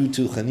due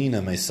to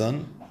Chanina, my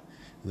son.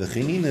 The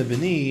Chanina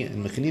b'ni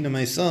and Chanina,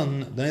 my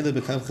son, neither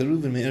bekav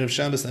cheruvin me'erev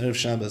Shabbos and erev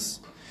Shabbos.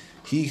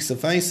 He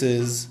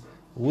suffices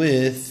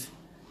with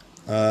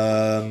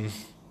a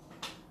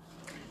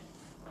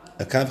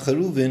kav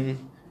cheruvin,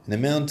 an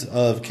amount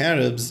of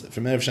carobs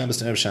from erev Shabbos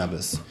to erev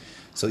Shabbos.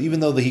 So even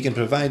though he can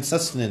provide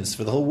sustenance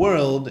for the whole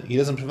world, he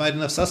doesn't provide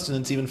enough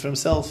sustenance even for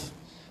himself.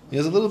 He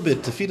has a little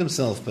bit to feed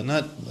himself, but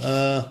not.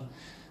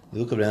 You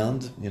look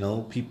around,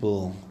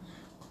 people,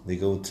 they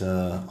go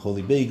to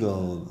Holy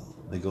Bagel,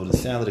 they go to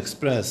Salad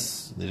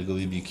Express, they go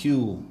to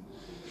BBQ.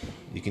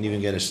 You can even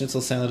get a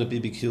schnitzel salad at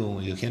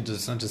BBQ. You can't do,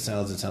 it's not just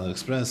salads at Salad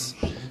Express.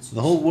 So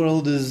the whole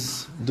world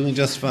is doing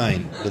just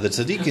fine. But the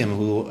tzaddikim,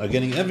 who are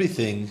getting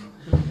everything,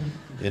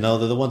 they're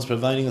the ones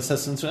providing the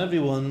sustenance for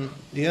everyone.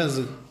 He has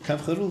a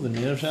kav charuv in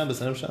Erev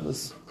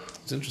Shabbos.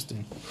 It's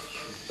interesting.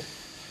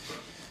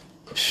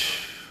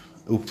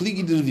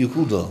 Upligi de Rav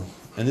Yehuda.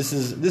 And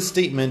this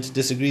statement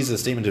disagrees with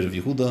the statement of Rav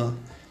Yehuda.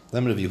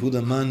 Rav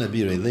Yehuda man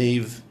abirei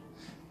leiv,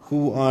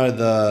 who are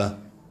the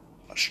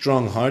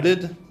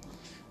strong-hearted,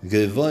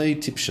 gevai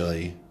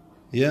tipshai.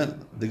 Yeah,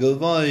 the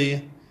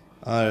gevai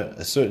are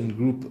a certain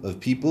group of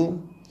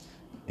people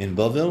in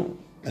Bavel,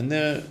 and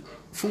they're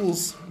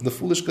fools. The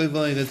foolish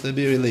gevai, that's the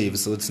abirei leiv.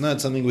 So it's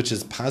not something which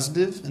is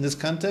positive in this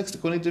context.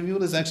 According to Rav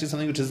Yehuda, it's actually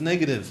something which is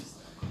negative.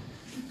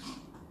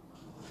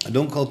 I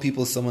don't call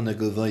people someone a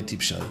gevai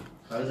tipshai.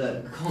 How does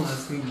that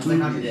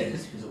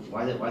contradict?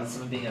 Why is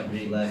someone being a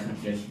really less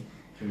contradict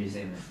from you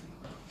saying that?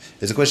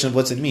 It's a question of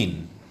what's it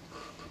mean.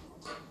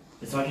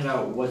 It's talking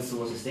about what's the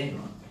word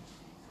sustained on.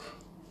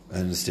 I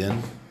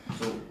understand.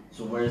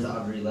 So where is the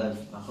Avri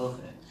Lev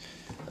Machlokeh?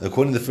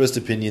 According to the first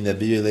opinion, that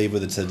B'yei Lev were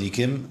the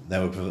tzaddikim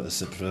that were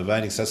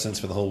providing sustenance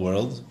for the whole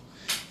world,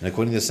 and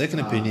according to the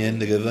second opinion,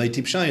 the Gevai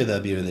Tipshai the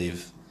B'yei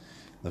Lev.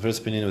 The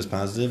first opinion was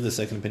positive, the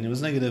second opinion was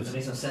negative. That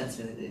makes no sense.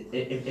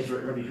 If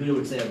Rabbi Yehuda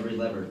would say a very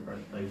lever, or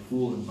like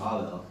fool and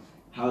Babel,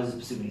 how is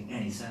this making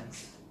any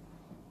sense?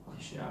 It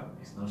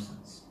makes no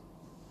sense.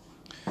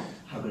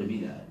 How could it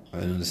be that? I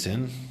don't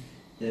understand.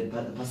 The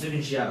pasuk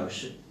in Shiao,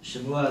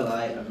 Shemua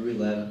Elai Avri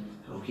Lev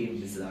Hokim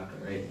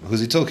B'Tzedakah, right? Who's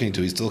he talking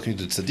to? He's talking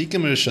to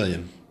tzaddikim or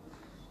Rishayim?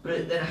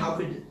 But then how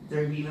could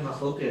there be even a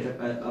machlokeh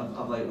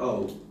of like,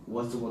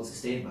 what's the world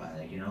sustained by?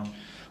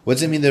 What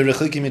does it mean they're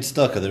rechukim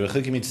mitzedakah? They're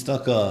rechukim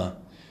mitzedakah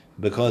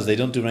because they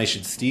don't do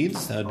Rashid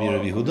steeds, that would be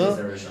Rabbi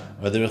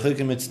Yehuda, or they're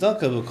rechukim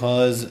mitzedakah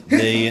because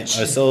they're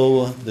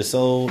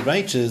so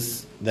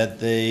righteous that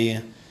they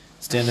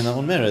stand in their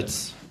own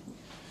merits.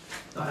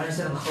 No, I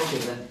understand the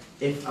machlokeh that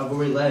if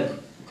Avuri Lev,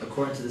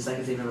 according to the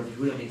second statement of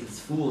Rabbi Yehuda, makes this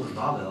fool in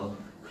Babel,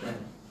 then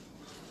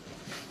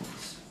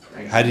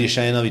how do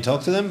Yeshaya Navi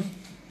talk to them?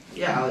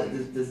 Yeah,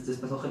 this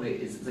machlokeh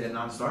is like a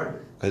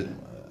non-starter.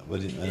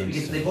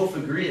 Because they both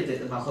agree that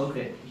the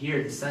machlokeh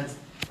here, the sense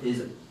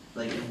is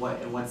like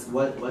what's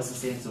the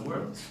stance of the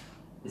world?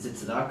 Is it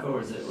tzedakah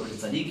or is it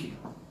tzaddikim?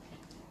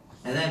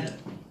 And then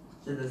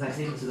the next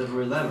statement says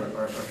Avuri Lev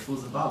or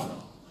fools in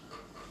Babel.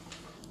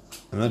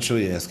 I'm not sure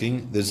what you're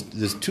asking.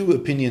 There's two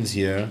opinions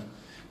here.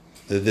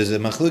 There's a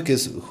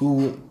machlokes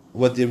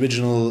what the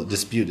original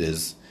dispute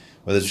is,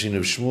 whether it's between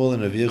Rav Shmuel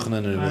and Rav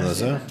Yochanan and Rav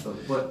Elazar.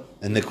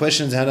 And the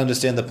question is how to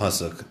understand the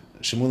pasuk.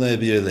 Shmuel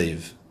Abirei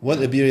Leiv. What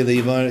Abirei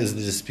Leiv are is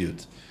the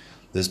dispute.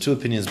 There's two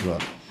opinions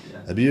brought.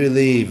 Abirei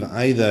Leiv,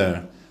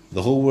 either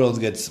the whole world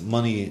gets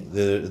money,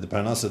 the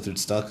parnasa through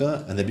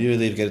tzedakah, and the Abirei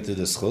Leiv get it through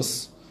the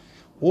schus.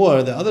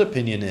 Or the other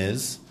opinion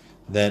is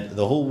that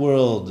the whole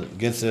world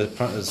gets their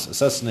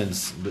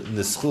sustenance in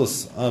the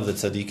schus of the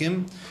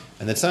tzaddikim,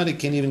 and the tzaddik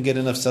can't even get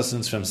enough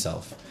sustenance for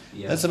himself.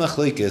 Yeah. That's a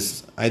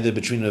machlokes either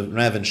between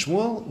Rav and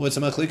Shmuel, or it's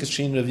a machlokes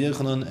between Rav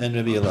Yochanan and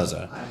Rabbi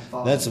Elazar.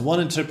 That's one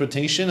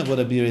interpretation of what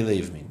Abirei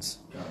Leiv means.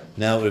 Got it.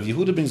 Now, Rav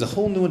Yehuda brings a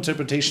whole new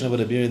interpretation of what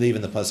a Birei Lev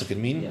in the pasuk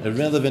can mean,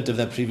 irrelevant of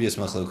that previous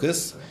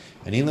machlokus,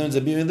 and he learns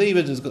that Birei Lev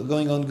is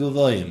going on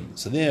Guvayim.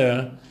 So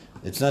there,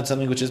 it's not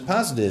something which is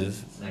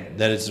positive,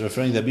 that it's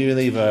referring that Birei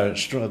Lev are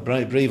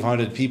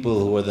brave-hearted people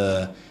who are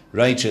the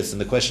righteous,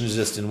 and the question is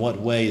just in what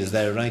way is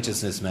their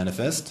righteousness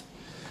manifest.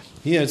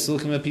 Here it's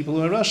looking at people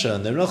who are Rasha,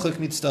 and they're Rachak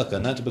Mitzdaka,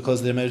 not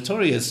because they're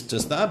meritorious,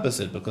 just the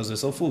opposite, because they're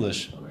so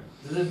foolish.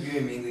 Doesn't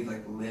Birei mainly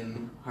like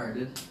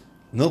limb-hearted?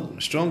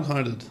 Nope,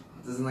 strong-hearted.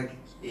 Doesn't like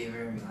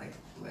Aver mean like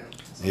limb?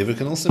 Aver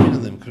can also mean a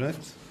limb,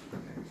 correct?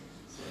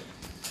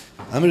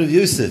 Amir Rav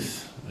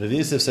Yosef. Rav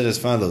Yosef said as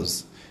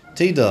follows: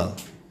 Teida,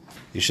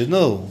 you should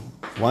know,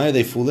 why are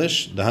they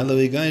foolish? We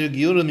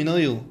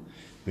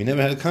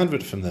never had a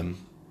convert from them.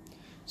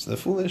 So they're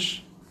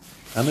foolish.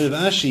 Amir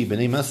Rav Ashi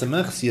b'nei Masa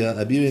Machsia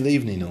abirei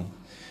levninu.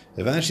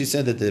 Rav Ashi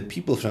said that the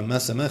people from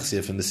Masa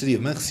Machsia, from the city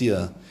of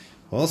Machsia,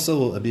 were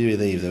also abirei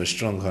lev. They were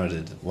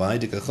strong-hearted. Why?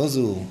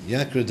 Dikachozu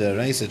yakra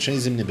deraisa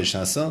trezim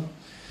nibeshasa.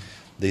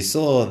 They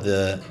saw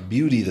the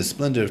beauty, the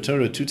splendor of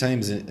Torah 2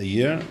 times a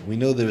year. We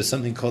know there was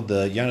something called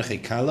the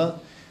Yarchei Kala.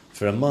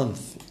 For a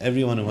month,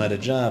 everyone who had a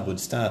job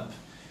would stop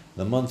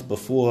the month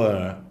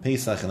before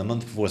Pesach and the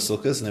month before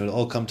Sukkot, and they would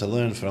all come to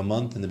learn for a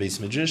month in the Beis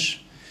Midrash.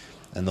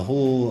 And the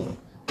whole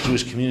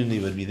Jewish community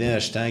would be there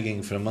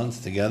stagging for a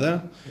month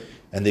together.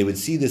 And they would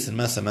see this in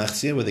Masa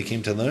Machsia, where they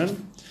came to learn.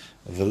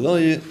 And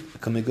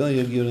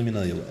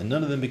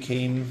none of them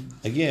became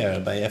a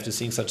ger after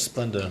seeing such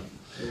splendor.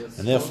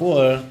 And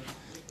therefore,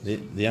 the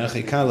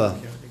Yarchei Kala.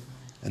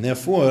 And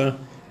therefore,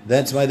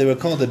 that's why they were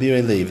called the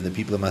Birei Lev, the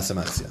people of Masa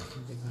Machsia.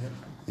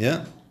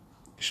 Yeah?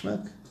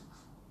 Geschmack?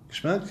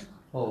 Geschmack?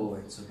 Oh,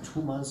 wait, so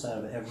 2 months out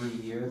of every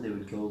year they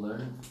would go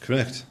learn?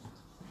 Correct.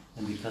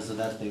 And because of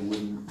that they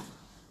wouldn't,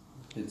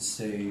 they'd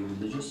stay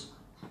religious?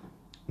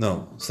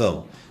 No.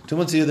 So, 2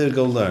 months a year they would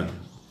go learn.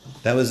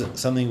 That was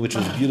something which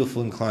was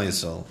beautiful in Klal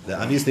Yisrael.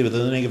 Obviously, they're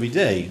learning every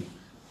day.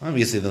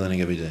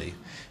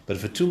 But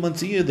for 2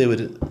 months a year they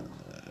would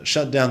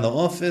shut down the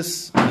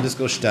office and just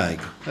go shtag.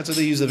 That's what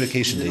they use the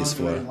vacation days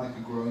for. Like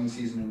a growing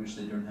season in which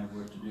they don't have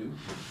work to do.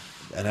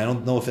 And I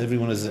don't know if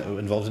everyone is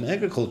involved in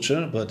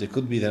agriculture, but it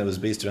could be that it was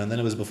based around. Then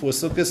it was before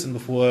Sukkot and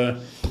before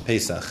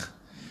Pesach.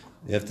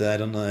 You have to. I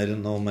don't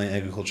know my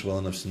agriculture well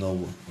enough to know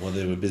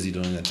whether they were busy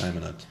during that time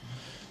or not.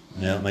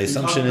 Now, my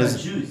assumption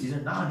is Jews. These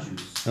are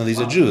non-Jews. No, these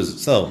are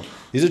Jews. So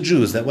these are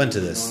Jews that went to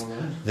this.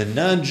 The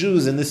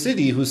non-Jews in the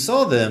city who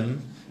saw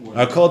them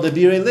are called the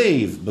Birei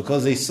Lev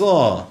because they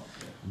saw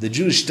the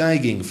Jews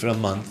steiging for a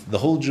month, the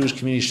whole Jewish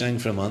community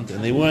steiging for a month,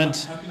 and they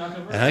weren't.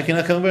 And how can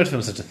I convert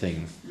from such a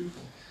thing?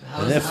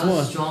 How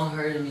is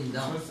strong-hearted mean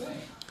dumb?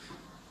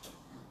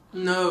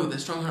 No, the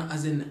strong-hearted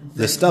as in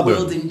the stubborn.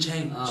 Will didn't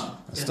change.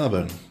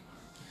 Stubborn.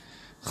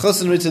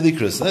 Chosin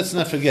Ritzalikros. Let's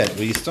not forget,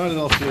 we started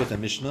off here with a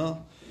Mishnah,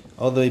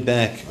 all the way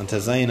back on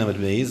Tazayin Amud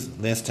Beis,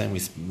 last time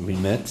we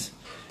met,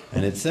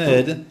 and it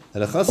said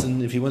that a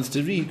Chosin, if he wants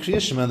to read Kriya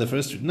Shema the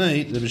first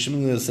night, Rabbi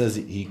Shimon says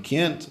he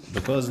can't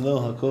because lo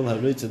hakol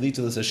haroitzalito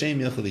l'sashem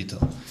yachalito.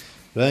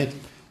 Right?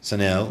 So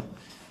now,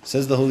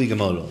 says the Holy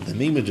Gemara, the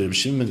Meimed Rabbi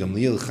Shimon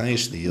Gamliel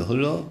Chayish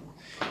L'Yehuda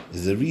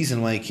is the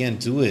reason why he can't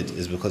do it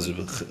is because of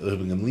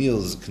Rabbi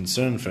Gamliel's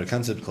concern for a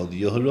concept called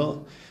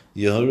Yehuda.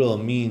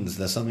 Yehuda means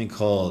there's something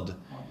called,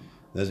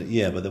 but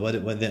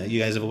you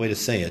guys have a way to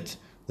say it.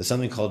 There's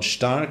something called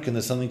stark and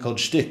there's something called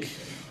shtick,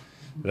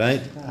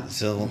 right?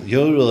 So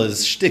Yehuda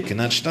is shtick and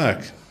not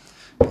stark.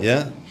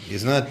 Yeah,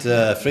 he's not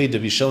afraid to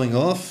be showing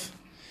off.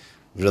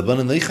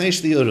 Rabbanan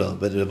Chayish L'Yehuda,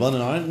 but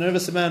Rabbanan aren't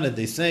nervous about it.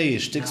 They say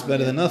shtick's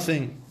better than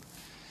nothing.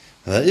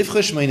 We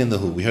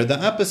heard the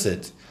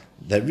opposite,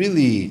 that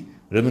really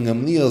Rabbi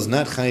Gamliel is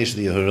not Chayish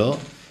L'Yehuda,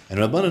 and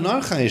Rabbanan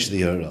are Chayish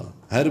L'Yehuda.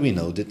 How do we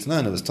know?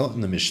 Ditnan, it was taught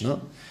in the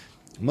Mishnah,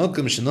 in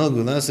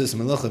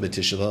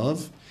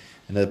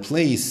a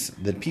place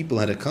that people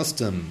had a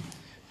custom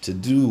to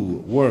do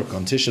work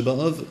on Tisha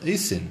B'Av,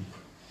 Eisin.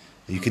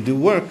 You can do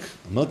work,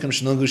 but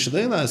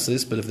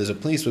if there's a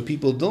place where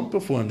people don't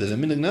perform, there's a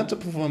minhag not to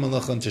perform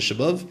halacha on Tisha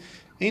B'Av,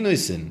 Ein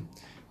Eisin,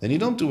 then you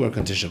don't do work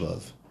on Tisha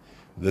B'Av.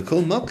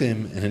 V'kol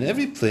makim, and in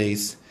every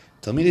place,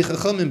 Talmidei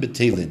Chachamim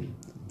betelin.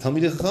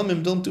 Talmidei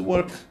Chachamim don't do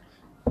work.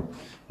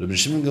 Rabbi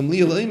Shimon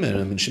Gamliel Eimer,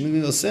 Rabbi Shimon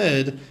Gamliel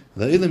said,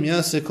 La'ilim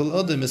yaseh kol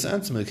adam es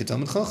atzma ke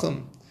Talmid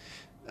Chacham.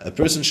 A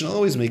person should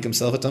always make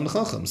himself a Talmid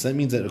Chacham. So that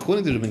means that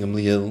according to Rabbi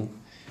Gamliel,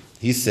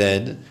 he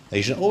said that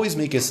you should always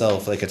make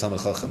yourself like a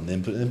Talmid Chacham. The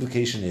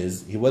implication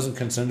is he wasn't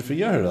concerned for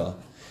Yehuda.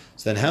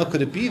 So then how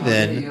could it be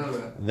then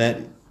that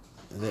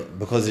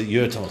because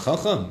you're a Talmid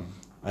Chacham?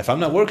 If I'm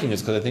not working,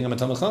 it's because I think I'm a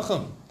Talmid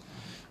Chacham.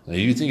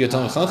 You think you're a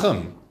Talmid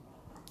Chacham.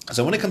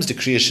 So when it comes to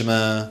Kriya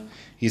Shema,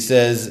 he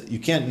says you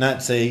can't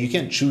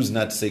choose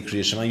not to say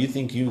Kriya Shema. You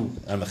think you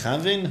are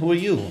Mechavin? Who are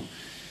you?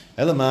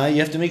 Elamai,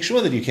 you have to make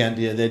sure that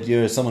that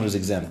you're someone who's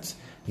exempt.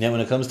 And yet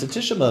when it comes to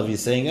Tisha B'Av,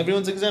 he's saying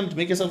everyone's exempt.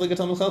 Make yourself like a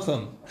Talmid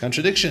Chacham.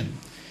 Contradiction.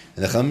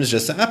 And the Chacham is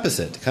just the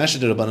opposite. Kasha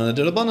d'Rabbanan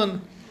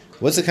d'Rabbanan.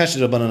 What's the Kasha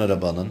d'Rabbanan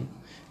d'Rabbanan?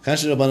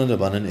 Kasha d'Rabbanan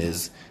d'Rabbanan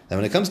is that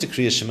when it comes to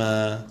Kriya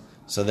Shema,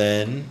 so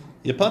then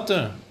you're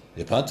pater.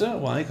 You're pater?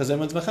 Why? Because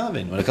everyone's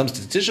mechavin. When it comes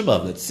to Tisha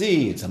B'Av, let's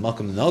see, it's a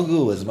makom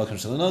nagu, it's a makom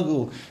shel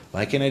nagu.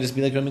 Why can't I just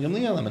be like Rabbi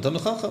Gamliel? I'm a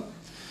Talmid Chacham.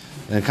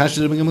 And Kash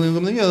Rabbi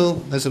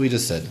Gamliel, that's what we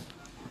just said.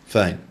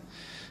 Fine.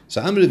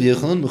 So Amr Rabbi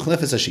Yochanan,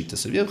 Muchlefes Hashita.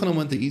 So Rabbi Yochanan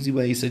went the easy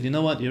way. He said, you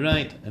know what, you're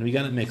right, and we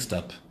got it mixed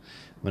up.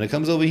 When it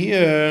comes over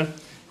here,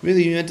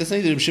 really you have to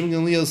say that Rabbi Shimon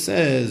Gamliel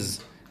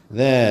says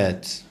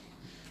that,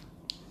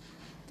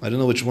 I don't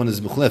know which one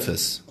is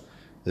Muchlefes.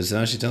 Does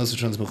Rashi tell us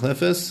which one's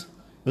Muchlefes?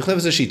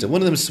 Muchlefes Hashita.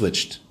 One of them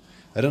switched.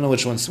 I don't know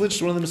which one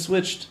switched, one of them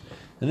switched,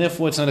 and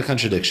therefore it's not a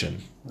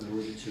contradiction.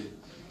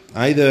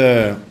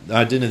 Either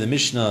our din of the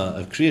Mishnah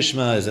of Kriya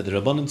Shema is that the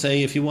Rabbanan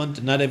say if you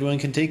want, not everyone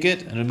can take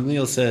it, and Rabbi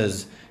Gamliel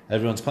says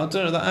everyone's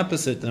pater, or the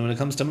opposite. And when it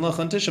comes to Malacha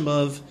and Tisha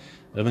B'Av,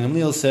 Rabbi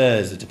Gamliel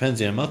says it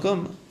depends on your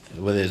makom,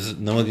 whether there's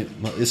no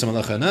Isra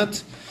Malacha or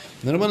not.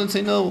 And the Rabbanan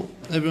say no,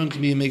 everyone can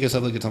make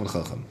yourself like a Talmid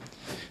Chacham.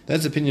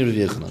 That's the opinion of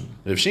Rav Yochanan.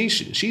 Rav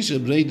Shisha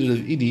B'Reid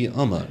Rav Idi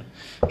Amar.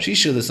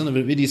 Shisha, the son of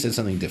Rav Idi, said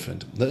something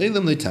different.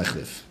 La'elam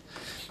le'tachlif.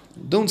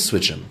 Don't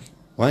switch them.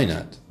 Why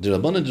not? The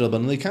Rabbanan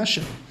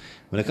le'kasha.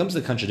 When it comes to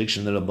the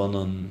contradiction, the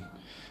Rabbanan,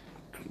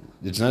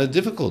 it's not a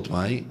difficult.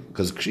 Why?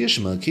 Because Kriya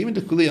Shema came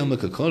into Kuli Alma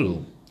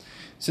Kakaru.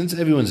 Since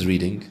everyone's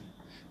reading,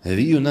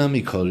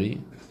 Haviyunami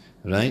Kori,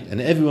 right?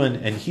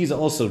 And he's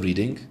also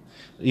reading,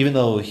 even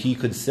though he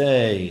could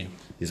say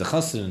he's a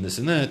chassid and this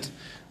and that.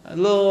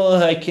 Lo,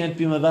 I can't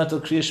be mavatal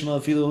Kriya Shema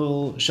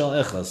afilu shal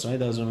echas, right?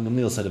 That was what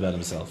Gamliel said about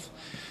himself.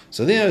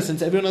 So there,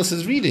 since everyone else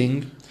is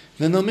reading,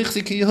 then no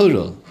michzi ki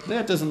Yehora.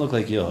 That doesn't look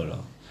like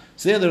Yehora.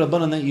 So there, the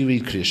Rabbanan that you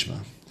read Kriya Shema.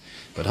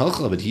 But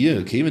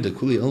here came into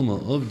Kuli Alma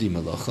of the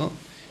Malacha,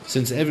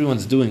 since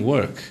everyone's doing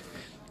work,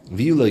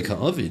 v'yu like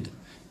ha'avid,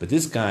 but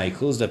this guy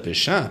closed up his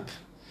shop,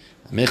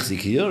 mechzi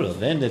ki Yehora,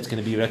 then that's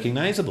going to be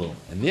recognizable.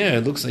 And there,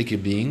 it looks like you're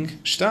being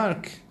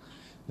stark.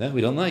 That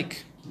we don't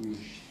like.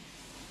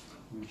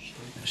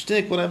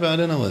 Shtick, whatever, I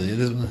don't know what it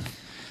is.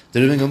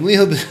 The Rabbi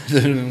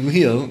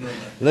Gamliel,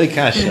 like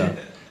Kasha.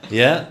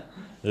 Yeah?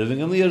 Rabbi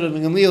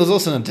Gamliel is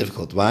also not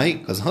difficult. Why?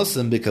 Because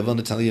Hasan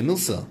b'kavanah taliyah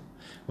milsa.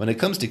 When it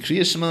comes to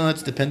Kriya Shema,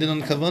 it's dependent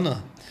on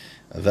kavanah.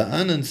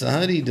 Va'anan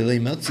sahari delay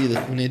matzi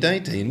l'chunei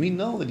daita. And we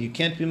know that you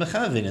can't be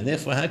mechavin, and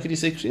therefore, how could you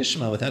say Kriya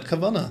Shema without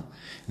kavanah?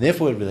 And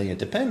therefore, it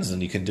depends,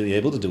 and you're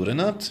able to do it or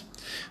not.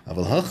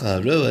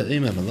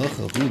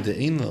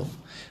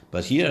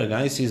 But here, a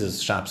guy sees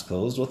his shop's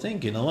closed, will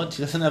think, you know what,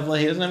 he doesn't have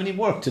any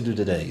work to do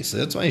today, so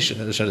that's why he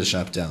should shut his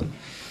shop down.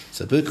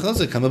 So, you're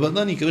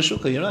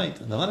right,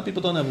 and a lot of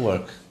people don't have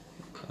work.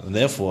 And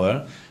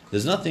therefore,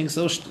 there's nothing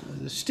so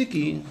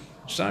sticky,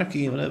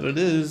 sharky, whatever it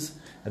is,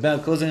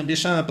 about closing up your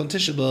shop on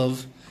Tisha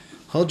B'Av.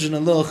 Hodjan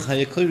aloch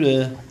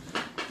hayakure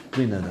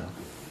b'nada.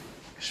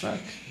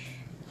 Geshmak.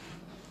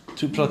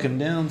 2 pluck him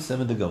down,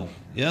 7 to go.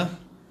 Yeah?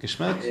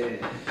 Geshmak?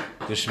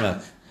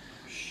 Geshmak.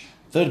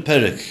 3rd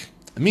perik.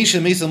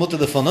 Misha Mesa Mutter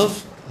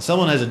Lefonov.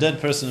 Someone has a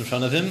dead person in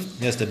front of him.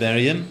 He has to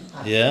bury him.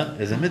 Yeah,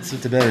 there's a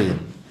mitzvah to bury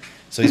him.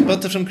 So he's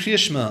pater from Kriya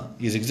Shema.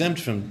 He's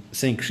exempt from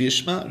saying Kriya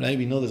Shema, right?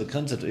 We know there's a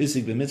concept of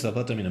isig b'mitzvah,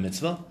 pater min a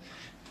mitzvah.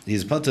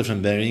 He's pater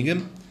from burying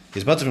him.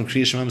 He's pater from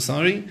Kriya Shema, I'm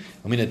sorry.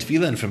 I mean a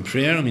tefillah, and from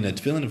prayer. I mean a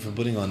tefillah, and from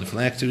putting on the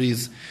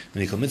phylacteries.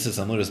 When he call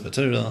mitzvah samuras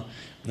b'torah,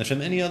 and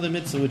from any other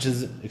mitzvah which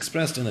is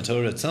expressed in the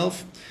Torah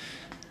itself.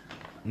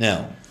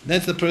 Now,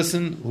 that's the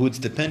person who it's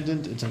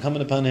dependent, it's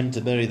incumbent upon him to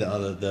bury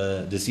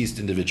the deceased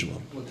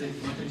individual. What takes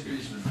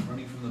Krishna?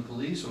 Running from the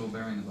police or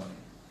burying the body?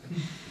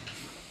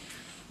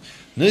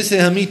 Noisei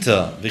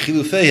hamita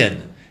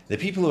v'chilufeihen, the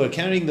people who are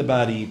carrying the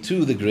body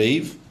to the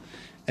grave,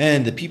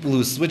 and the people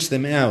who switch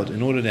them out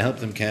in order to help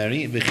them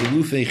carry,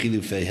 v'chilufei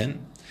chilufeihen,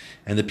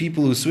 and the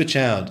people who switch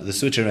out, the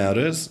switcher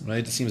outers,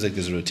 right? It seems like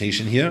there's a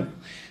rotation here.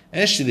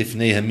 Esh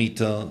lifnei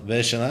hamita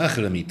v'esh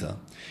la'achar hamita.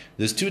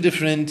 There's 2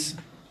 different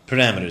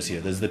parameters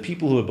here. There's the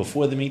people who are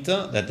before the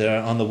mita, that they're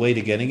on the way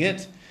to getting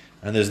it,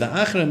 and there's the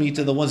achra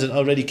mita, the ones that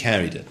already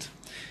carried it.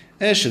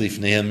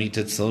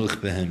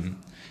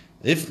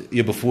 If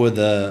you're before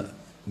the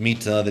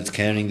mita that's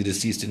carrying the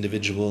deceased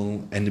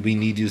individual, and we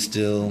need you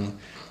still,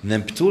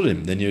 then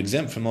pturim, then you're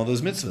exempt from all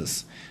those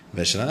mitzvahs.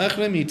 But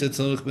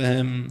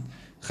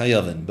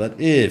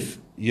if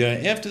you're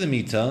after the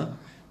mita,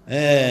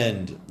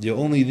 and you're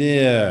only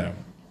there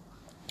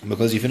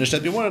because you finished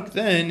up your work,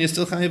 then you're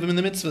still chayav in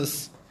the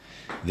mitzvahs.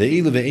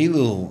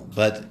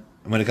 But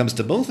when it comes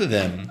to both of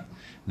them,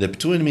 the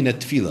pturin min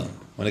tefillah,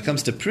 when it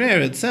comes to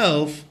prayer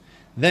itself,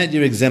 that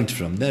you're exempt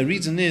from. The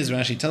reason is,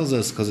 Rashi tells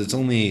us, because it's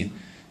only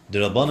the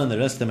Rabbanan, the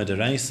rest of them are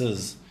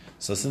deraisas.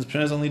 So since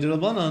prayer is only the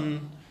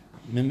Rabbanan,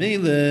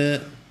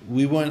 Memele,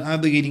 we weren't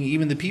obligating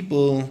even the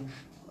people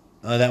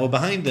that were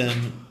behind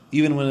them,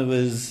 even when it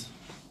was,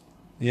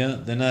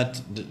 they're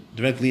not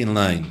directly in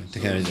line to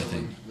carry that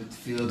thing.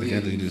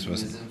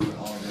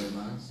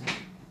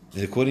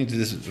 According to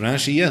this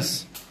Rashi,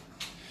 yes.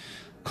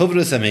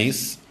 Kovras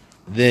Ames,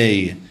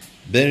 they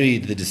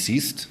buried the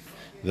deceased.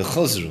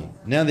 V'chozru.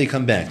 Now they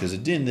come back. There's a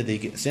din that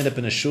they stand up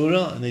in a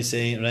shura and they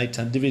say, right,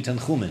 Divrei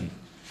Tanchumen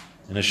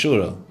in a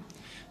shura.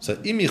 So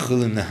im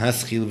yichulim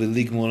nahaschil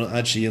v'ligmor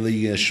ad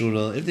sheyeli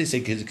shura. If they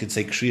say could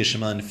say Kriya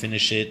Shema and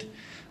finish it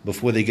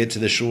before they get to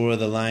the shore of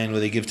the line where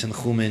they give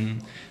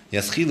Tanchumin,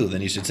 Yaschilu,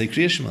 then you should say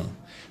Kriya Shema.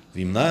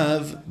 V'im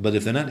lav, but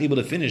if they're not able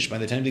to finish by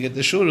the time they get to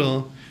the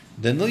shore,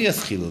 then no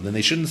Yaschilu, then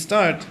they shouldn't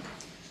start,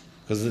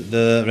 because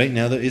right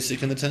now they're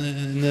Isik in the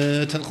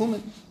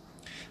Tanchumin.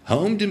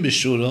 Ha'omdim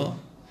b'shura.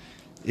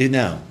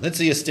 Now, let's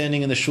say you're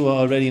standing in the shore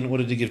already in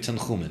order to give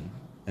Tanchumin,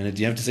 and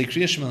you have to say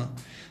Kriya Shema.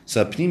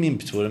 So Pnimim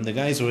P'turim, the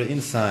guys who are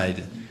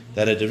inside,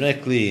 that are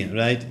directly,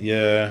 right,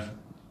 your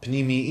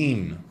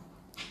Pnimiim.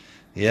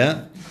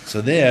 Yeah?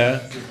 So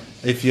there,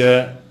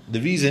 the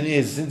reason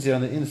is, since you're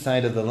on the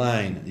inside of the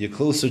line, you're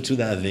closer to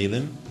the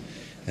Avelim,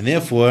 and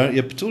therefore,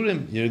 you're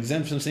P'turim, you're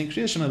exempt from saying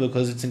Kriya Shema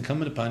because it's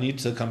incumbent upon you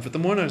to comfort the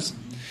mourners.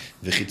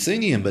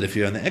 V'chitzoniim, but if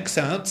you're on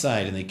the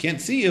outside and they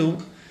can't see you,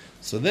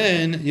 so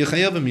then, you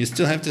chayavim, you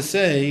still have to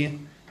say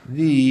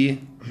the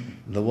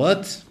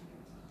what?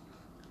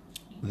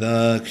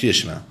 The Kriya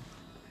Shema.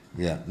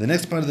 Yeah. The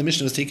next part of the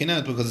Mishnah was taken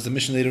out because it's a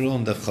Mishnah later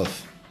on, Daf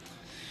Chaf.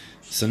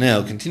 So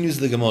now, continues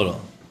the Gemara.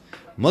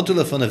 Motul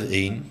afon of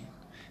ein,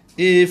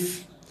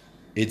 if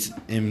it's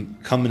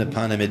incumbent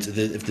upon him,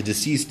 if the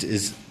deceased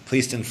is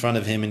placed in front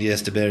of him and he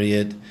has to bury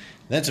it,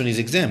 that's when he's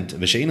exempt.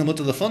 But if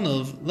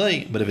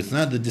it's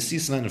not, the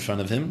deceased not in front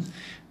of him,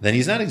 then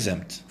he's not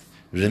exempt.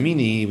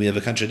 Ramini, we have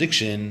a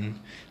contradiction.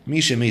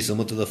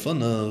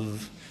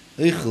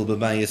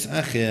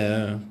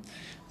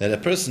 That a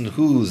person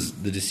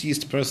the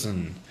deceased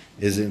person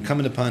is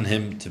incumbent upon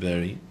him to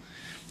bury,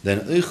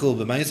 then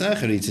it's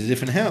a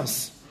different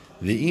house.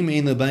 But if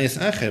he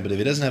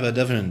doesn't have a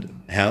different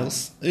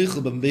house, he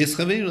should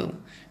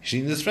eat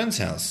in his friend's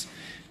house.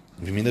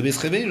 But if he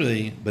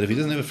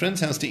doesn't have a friend's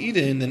house to eat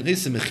in, then he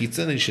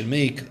should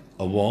make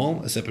a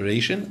wall, a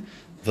separation,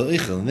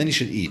 and then he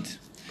should eat.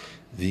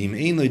 And if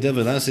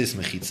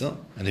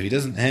he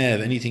doesn't have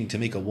anything to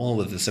make a wall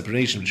with a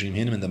separation between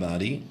him and the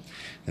body,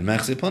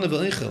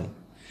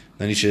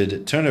 then he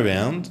should turn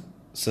around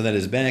so that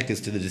his back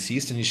is to the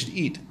deceased and he should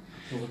eat.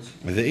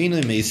 And he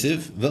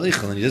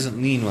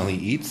doesn't lean while he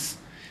eats.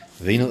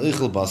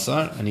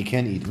 And he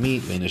can't eat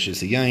meat.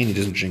 He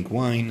doesn't drink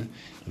wine.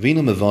 And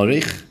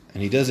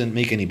he doesn't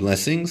make any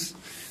blessings.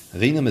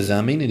 He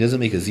doesn't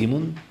make a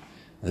zimun.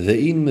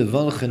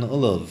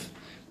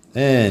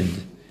 And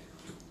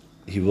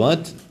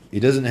he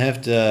doesn't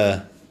have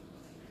to.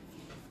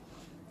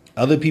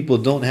 Other people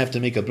don't have to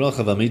make a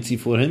bracha v'amitzi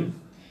for him,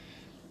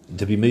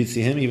 to be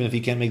mitzi him. Even if he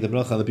can't make the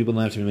bracha, other people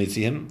don't have to be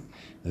mitzi him.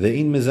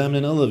 Ve'in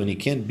mezamin olav, and he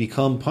can't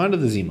become part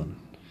of the zimun.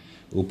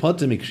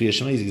 Upatim Kriya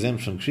Shema, he's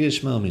exempt from Kriya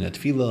Shema, minat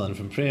tefillah, and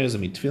from prayers,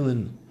 and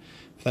tefillin,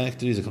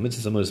 factories, and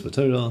mitzvahs amoris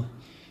b'torah,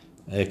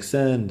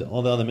 extend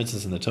all the other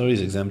mitzvahs in the Torah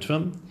he's exempt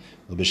from.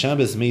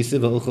 U'b'Shabbos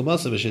meisiv ha'uchel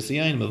basa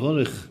v'shesiyayin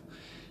mavorich.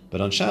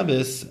 But on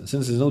Shabbos,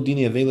 since there's no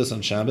dini avelis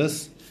on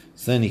Shabbos,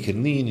 so then he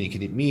can lean, he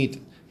can eat meat,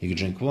 he can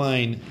drink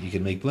wine, he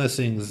can make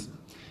blessings,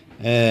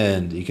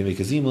 and he can make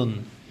a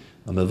zimun,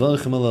 and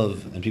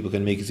people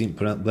can make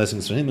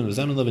blessings for him, and he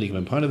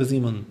can be part of a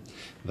zimun.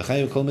 And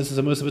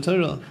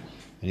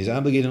he's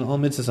obligated on all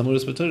mitzvahs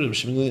amoris b'torah.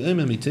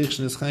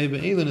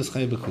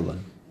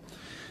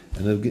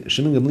 And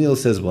Shimon Gamliel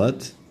says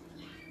what?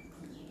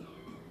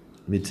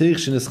 Mitich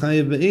shenes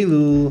chayiv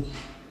be'elu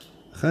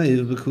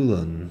chayiv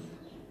b'kulan.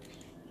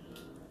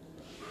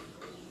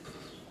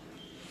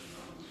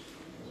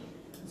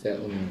 Is that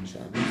only on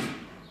Shabbos?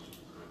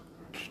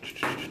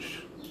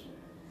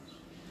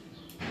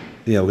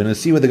 Yeah, we're going to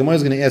see what the Gemara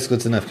is going to ask.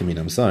 What's the nafkamina?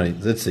 I'm sorry.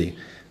 Let's see.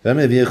 What's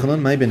the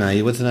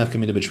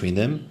nafkamina between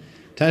them?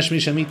 Tashmi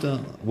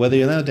Shamita, whether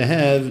you're allowed to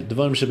have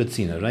Dvarim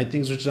Shabbatzina, right?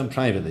 Things which are done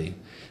privately.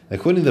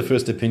 According to the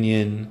first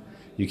opinion,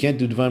 you can't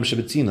do Dvarim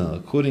Shabbatzina.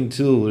 According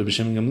to Rabbi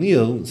Shimon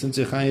Gamliel, since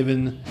you're chayiv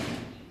in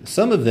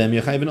some of them,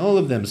 you're chayiv in all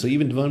of them, so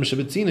even Dvarim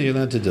Shabbatzina you're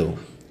allowed to do.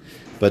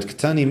 But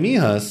Ketani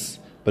Mihas,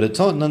 but it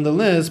taught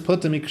nonetheless,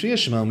 Potam Kriya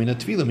Shema, Minat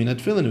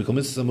Tefillin, V'kol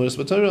Mitzvahs Amoros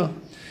b'Torah.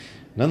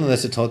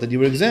 Nonetheless, it taught that you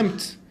were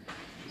exempt.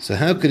 So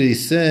how could he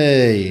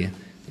say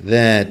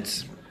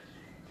that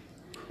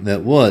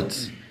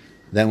what?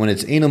 That when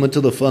it's Eino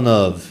Mutal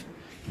Fanav,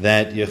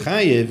 that you're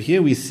chayiv,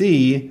 here we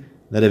see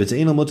that if it's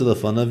Eino Mutal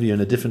Fanav, you're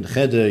in a different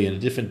cheder, you're in a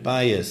different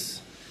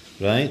bias,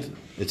 right?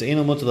 It's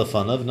Eino Mutal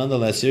Fanav,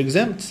 nonetheless you're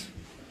exempt.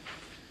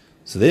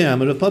 So there,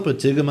 Amar Rav Papa,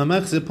 Tigam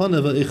Amachze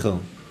Panav Ichel.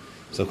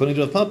 So according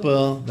to Rav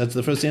Papa, that's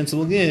the first answer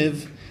we'll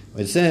give.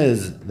 It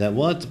says that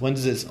what? When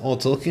does this all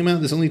talking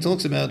about? This only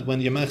talks about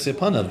when you're Machze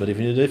Panav, but if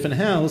you're in a different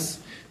house,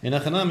 in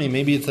Achanami,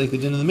 maybe it's like the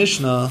din of the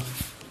Mishnah,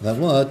 that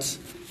what?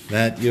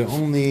 That you're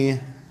only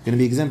going to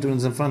be exempt when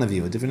it's in front of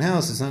you. A different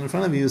house, it's not in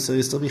front of you, so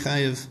you'll still be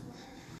chayiv.